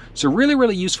view. So really,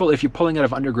 really useful if you're pulling out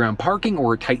of underground parking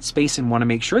or a tight space and want to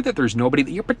make sure that there's nobody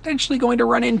that you're potentially going to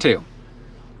run into.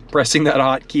 Pressing that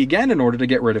hotkey again in order to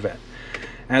get rid of it.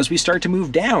 As we start to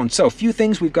move down, so a few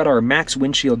things, we've got our max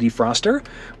windshield defroster.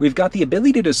 We've got the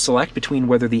ability to select between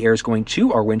whether the air is going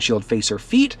to our windshield face or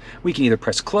feet. We can either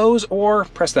press close or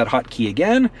press that hotkey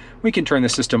again. We can turn the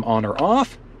system on or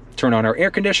off, turn on our air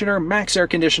conditioner, max air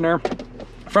conditioner.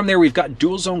 From there, we've got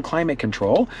dual zone climate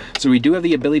control. So we do have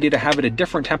the ability to have it a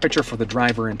different temperature for the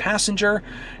driver and passenger.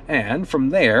 And from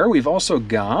there, we've also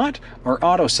got our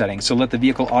auto settings. So let the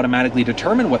vehicle automatically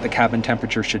determine what the cabin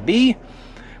temperature should be.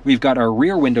 We've got our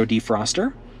rear window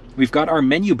defroster. We've got our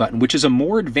menu button, which is a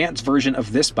more advanced version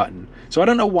of this button. So I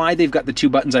don't know why they've got the two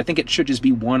buttons. I think it should just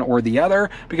be one or the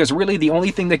other, because really the only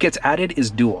thing that gets added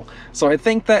is dual. So I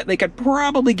think that they could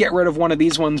probably get rid of one of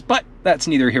these ones, but that's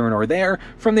neither here nor there.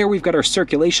 From there, we've got our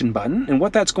circulation button. And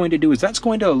what that's going to do is that's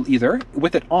going to either,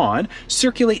 with it on,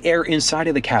 circulate air inside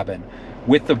of the cabin.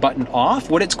 With the button off,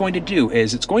 what it's going to do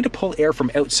is it's going to pull air from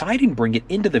outside and bring it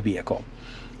into the vehicle.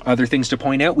 Other things to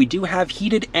point out, we do have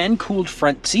heated and cooled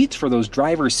front seats for those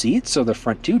driver seats, so the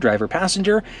front two, driver,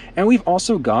 passenger, and we've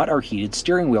also got our heated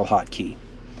steering wheel hotkey.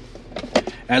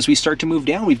 As we start to move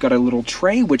down, we've got a little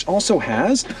tray which also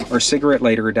has our cigarette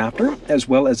lighter adapter, as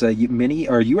well as a mini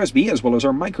or USB, as well as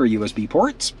our micro USB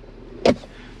ports.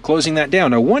 Closing that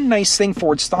down. Now, one nice thing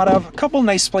Ford's thought of, a couple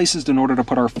nice places in order to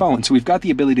put our phone. So we've got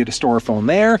the ability to store our phone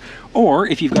there, or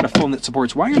if you've got a phone that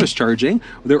supports wireless charging,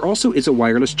 there also is a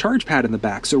wireless charge pad in the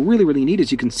back. So really, really neat.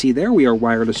 As you can see there, we are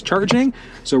wireless charging.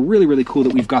 So really, really cool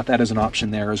that we've got that as an option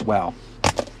there as well.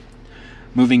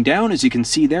 Moving down, as you can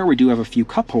see there, we do have a few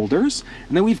cup holders,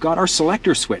 and then we've got our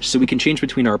selector switch, so we can change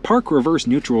between our park, reverse,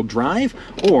 neutral, drive,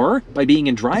 or by being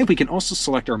in drive, we can also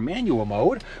select our manual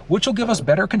mode, which will give us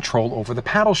better control over the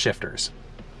paddle shifters.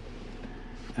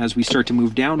 As we start to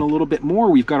move down a little bit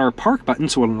more, we've got our park button,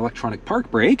 so an electronic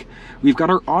park brake. We've got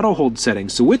our auto hold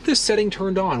settings. So with this setting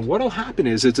turned on, what'll happen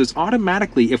is it's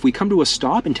automatically, if we come to a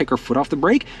stop and take our foot off the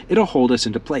brake, it'll hold us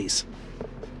into place.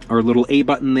 Our little A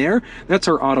button there, that's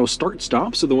our auto start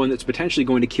stop, so the one that's potentially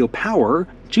going to kill power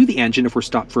to the engine if we're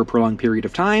stopped for a prolonged period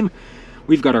of time.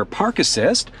 We've got our park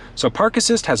assist. So park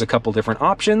assist has a couple different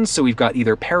options. So we've got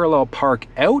either parallel park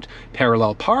out,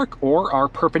 parallel park, or our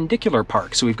perpendicular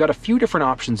park. So we've got a few different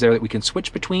options there that we can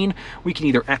switch between. We can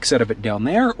either X out of it down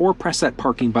there or press that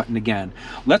parking button again.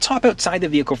 Let's hop outside the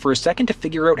vehicle for a second to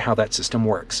figure out how that system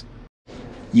works.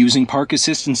 Using Park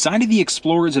Assist inside of the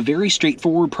Explorer is a very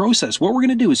straightforward process. What we're going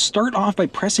to do is start off by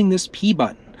pressing this P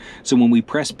button. So when we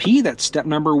press P, that's step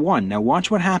number 1. Now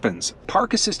watch what happens.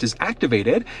 Park assist is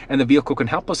activated, and the vehicle can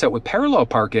help us out with parallel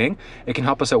parking. It can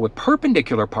help us out with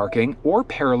perpendicular parking or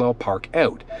parallel park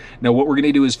out. Now what we're going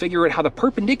to do is figure out how the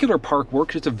perpendicular park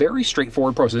works. It's a very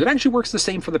straightforward process. It actually works the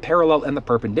same for the parallel and the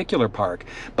perpendicular park.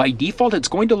 By default, it's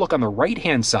going to look on the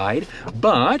right-hand side,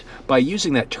 but by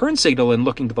using that turn signal and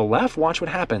looking to the left, watch what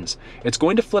happens. It's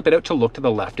going to flip it out to look to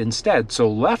the left instead. So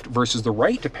left versus the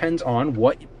right depends on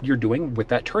what you're doing with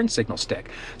that turn signal stick.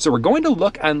 So we're going to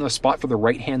look on the spot for the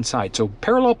right-hand side. So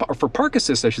parallel, or for park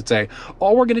assist, I should say,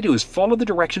 all we're going to do is follow the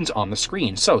directions on the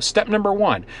screen. So step number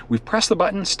 1, we've pressed the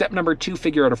button. Step number 2,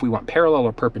 figure out if we want parallel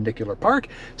or perpendicular park.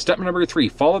 Step number 3,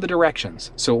 follow the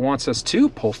directions. So it wants us to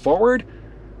pull forward.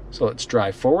 So let's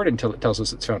drive forward until it tells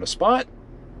us it's found a spot.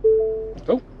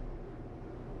 Oh.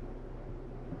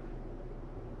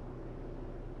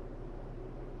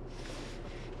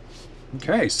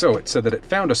 Okay, so it said that it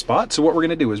found a spot. So what we're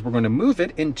going to do is we're going to move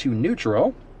it into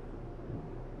neutral.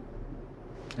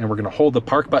 And we're going to hold the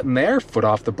park button there, foot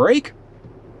off the brake.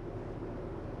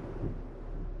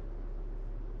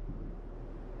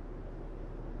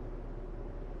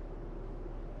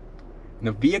 And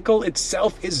the vehicle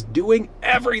itself is doing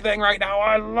everything right now.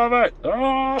 I love it.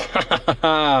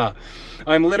 Oh.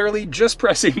 I'm literally just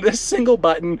pressing this single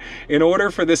button in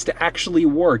order for this to actually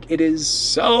work. It is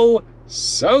so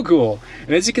cool.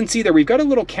 And as you can see there, we've got a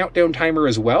little countdown timer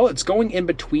as well. It's going in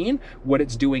between what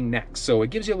it's doing next. So it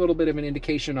gives you a little bit of an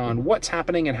indication on what's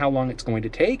happening and how long it's going to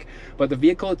take. But the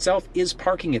vehicle itself is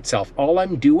parking itself. All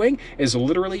I'm doing is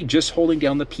literally just holding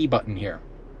down the P button here.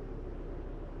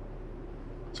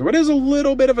 So it is a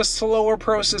little bit of a slower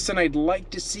process than I'd like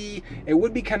to see. It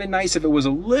would be kind of nice if it was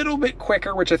a little bit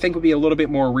quicker, which I think would be a little bit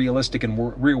more realistic in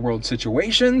real world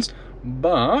situations.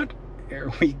 But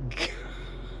here we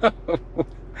go.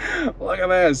 Look at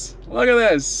this. Look at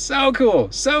this. So cool.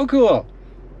 So cool.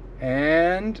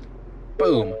 And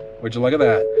boom. Would you look at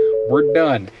that? We're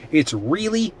done. It's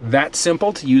really that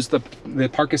simple to use the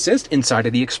park assist inside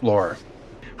of the Explorer.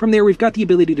 From there, we've got the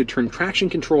ability to turn traction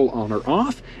control on or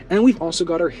off, and we've also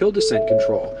got our hill descent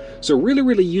control. So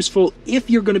really useful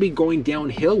if you're going to be going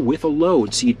downhill with a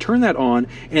load. So you turn that on,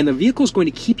 and the vehicle is going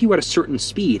to keep you at a certain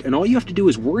speed, and all you have to do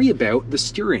is worry about the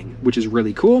steering, which is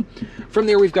really cool. From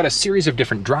there, we've got a series of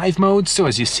different drive modes. So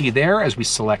as you see there, as we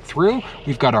select through,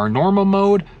 we've got our normal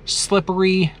mode,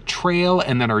 slippery, trail,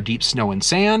 and then our deep snow and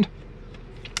sand.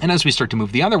 And as we start to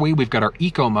move the other way, we've got our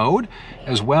eco mode,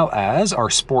 as well as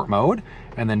our sport mode,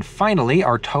 and then finally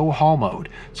our tow haul mode.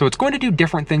 So it's going to do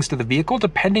different things to the vehicle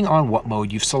depending on what mode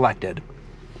you've selected.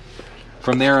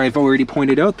 From there, I've already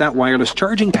pointed out that wireless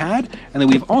charging pad, and then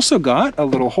we've also got a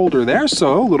little holder there,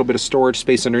 so a little bit of storage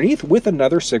space underneath with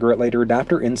another cigarette lighter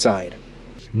adapter inside.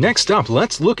 Next up,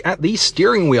 let's look at the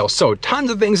steering wheel. So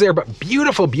tons of things there, but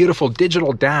beautiful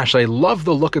digital dash. I love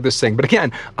the look of this thing. But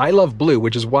again, I love blue,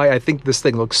 which is why I think this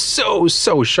thing looks so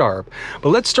sharp. But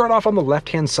let's start off on the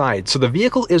left-hand side. So the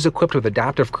vehicle is equipped with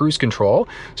adaptive cruise control,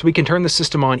 so we can turn the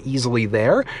system on easily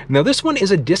there. Now this one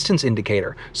is a distance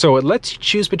indicator. So it lets you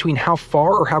choose between how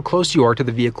far or how close you are to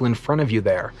the vehicle in front of you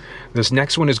there. This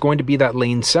next one is going to be that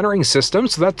lane centering system.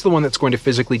 So that's the one that's going to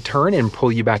physically turn and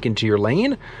pull you back into your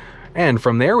lane. And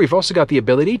from there, we've also got the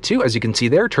ability to, as you can see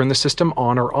there, turn the system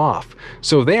on or off.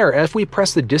 So there, if we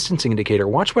press the distance indicator,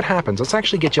 watch what happens. Let's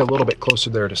actually get you a little bit closer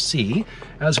there to see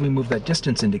as we move that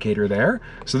distance indicator there.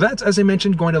 So that's, as I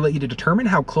mentioned, going to let you to determine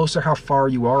how close or how far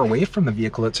you are away from the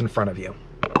vehicle that's in front of you.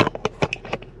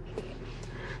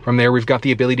 From there, we've got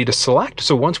the ability to select.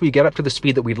 So once we get up to the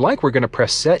speed that we'd like, we're going to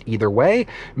press set either way,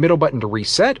 middle button to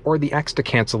reset, or the X to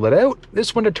cancel it out,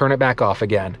 this one to turn it back off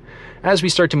again. As we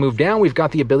start to move down, we've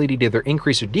got the ability to either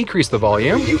increase or decrease the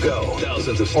volume,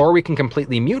 or we can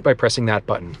completely mute by pressing that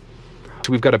button.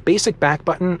 So we've got a basic back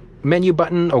button, menu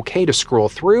button, OK to scroll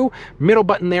through, middle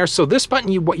button there. So this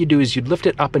button, what you do is you'd lift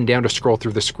it up and down to scroll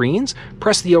through the screens,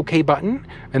 press the OK button,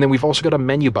 and then we've also got a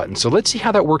menu button. So let's see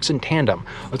how that works in tandem.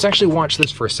 Let's actually watch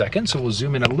this for a second. So we'll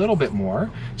zoom in a little bit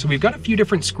more. So we've got a few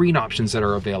different screen options that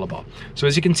are available. So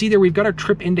as you can see there, we've got our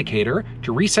trip indicator.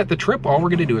 To reset the trip, all we're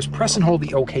going to do is press and hold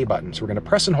the OK button. So we're going to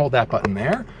press and hold that button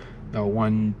there.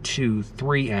 1, 2,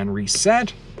 3, and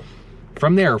reset.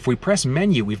 From there, if we press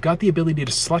menu, we've got the ability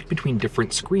to select between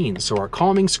different screens. So our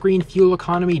calming screen, fuel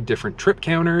economy, different trip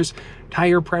counters,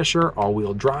 tire pressure,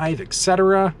 all-wheel drive,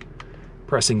 etc.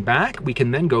 Pressing back, we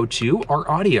can then go to our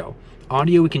audio.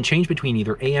 Audio, we can change between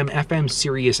either AM, FM,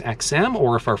 Sirius XM,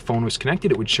 or if our phone was connected,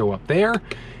 it would show up there.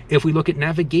 If we look at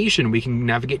navigation, we can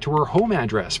navigate to our home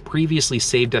address, previously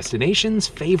saved destinations,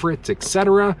 favorites,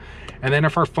 etc. And then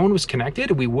if our phone was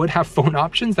connected, we would have phone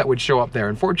options that would show up there.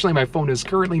 Unfortunately, my phone is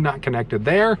currently not connected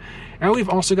there. And we've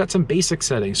also got some basic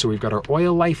settings. So we've got our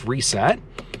oil life reset,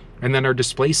 and then our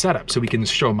display setup. So we can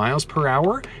show miles per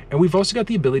hour, and we've also got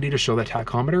the ability to show the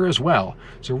tachometer as well.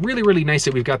 So really, really nice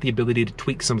that we've got the ability to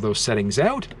tweak some of those settings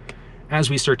out.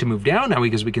 As we start to move down now,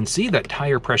 because we can see that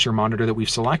tire pressure monitor that we've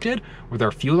selected with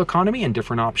our fuel economy and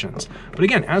different options. But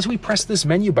again, as we press this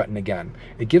menu button again,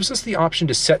 it gives us the option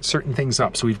to set certain things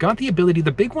up. So we've got the ability,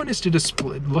 the big one is to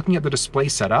display, looking at the display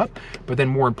setup, but then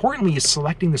more importantly is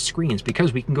selecting the screens,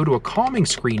 because we can go to a calming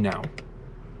screen now.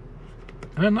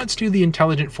 And let's do the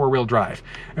intelligent four-wheel drive.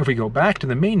 If we go back to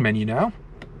the main menu now,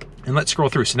 and let's scroll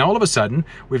through. So now all of a sudden,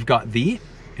 we've got the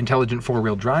intelligent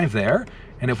four-wheel drive there.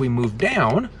 And if we move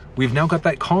down, we've now got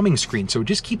that calming screen. So it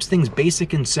just keeps things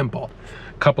basic and simple.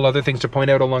 A couple other things to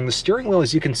point out along the steering wheel.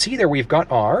 As you can see there, we've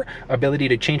got our ability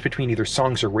to change between either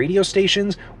songs or radio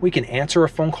stations. We can answer a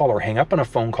phone call or hang up on a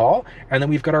phone call. And then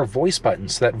we've got our voice button.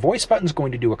 So that voice button is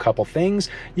going to do a couple things.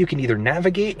 You can either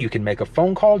navigate, you can make a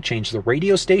phone call, change the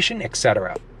radio station,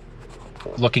 etc.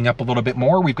 Looking up a little bit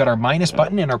more, we've got our minus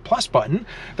button and our plus button.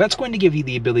 That's going to give you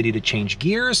the ability to change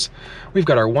gears. We've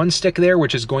got our one stick there,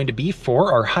 which is going to be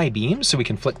for our high beams, so we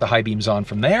can flick the high beams on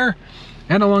from there.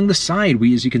 And along the side,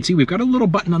 as you can see, we've got a little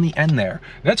button on the end there.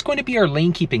 That's going to be our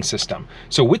lane keeping system.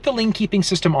 So with the lane keeping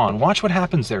system on, watch what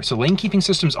happens there. So lane keeping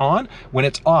system's on. When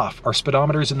it's off, our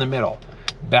speedometer is in the middle.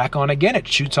 Back on again, it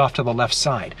shoots off to the left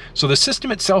side. So the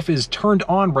system itself is turned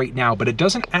on right now, but it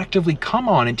doesn't actively come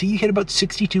on until you hit about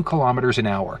 62 kilometers an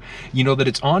hour. You know that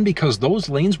it's on because those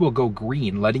lanes will go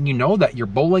green, letting you know that your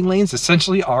bowling lanes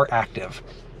essentially are active.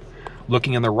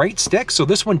 Looking on the right stick, so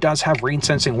this one does have rain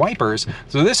sensing wipers.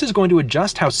 So this is going to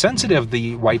adjust how sensitive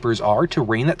the wipers are to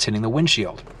rain that's hitting the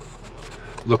windshield.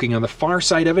 Looking on the far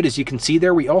side of it, as you can see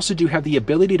there, we also do have the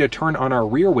ability to turn on our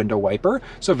rear window wiper.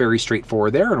 So very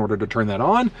straightforward there. In order to turn that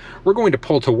on, we're going to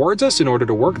pull towards us in order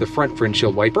to work the front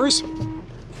windshield wipers.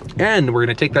 And we're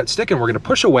going to take that stick and we're going to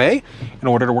push away in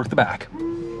order to work the back.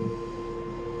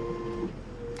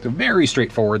 So very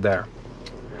straightforward there.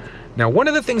 Now, one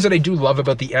of the things that I do love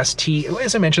about the ST,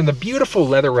 as I mentioned, the beautiful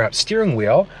leather wrapped steering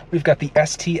wheel, we've got the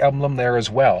ST emblem there as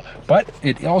well, but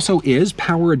it also is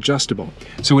power adjustable.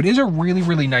 So it is a really,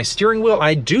 really nice steering wheel.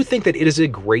 I do think that it is a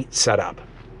great setup.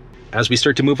 As we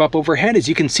start to move up overhead, as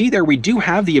you can see there, we do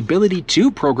have the ability to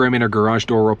program in our garage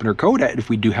door opener code if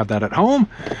we do have that at home.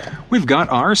 We've got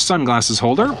our sunglasses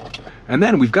holder. And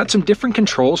then we've got some different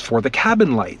controls for the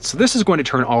cabin lights. So this is going to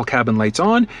turn all cabin lights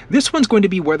on. This one's going to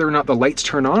be whether or not the lights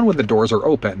turn on when the doors are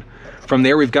open. From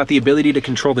there, we've got the ability to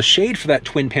control the shade for that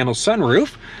twin panel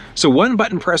sunroof. So one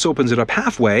button press opens it up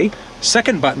halfway.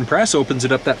 Second button press opens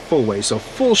it up that full way. So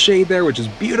full shade there, which is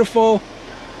beautiful.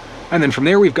 And then from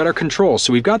there, we've got our controls.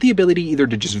 So we've got the ability either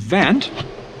to just vent,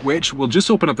 which will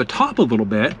just open up the top a little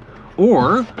bit,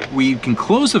 or we can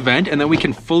close the vent and then we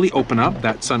can fully open up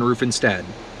that sunroof instead.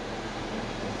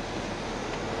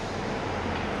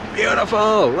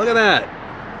 Beautiful, look at that.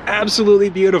 Absolutely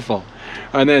beautiful.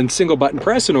 And then single button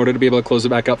press in order to be able to close it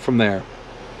back up from there.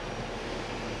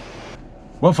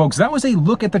 Well, folks, that was a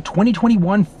look at the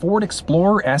 2021 Ford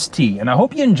Explorer ST, and I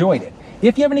hope you enjoyed it.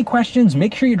 If you have any questions,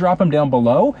 make sure you drop them down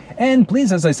below. And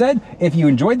please, as I said, if you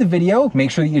enjoyed the video, make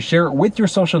sure that you share it with your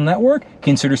social network.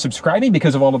 Consider subscribing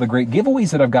because of all of the great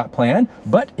giveaways that I've got planned.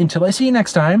 But until I see you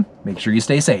next time, make sure you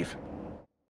stay safe.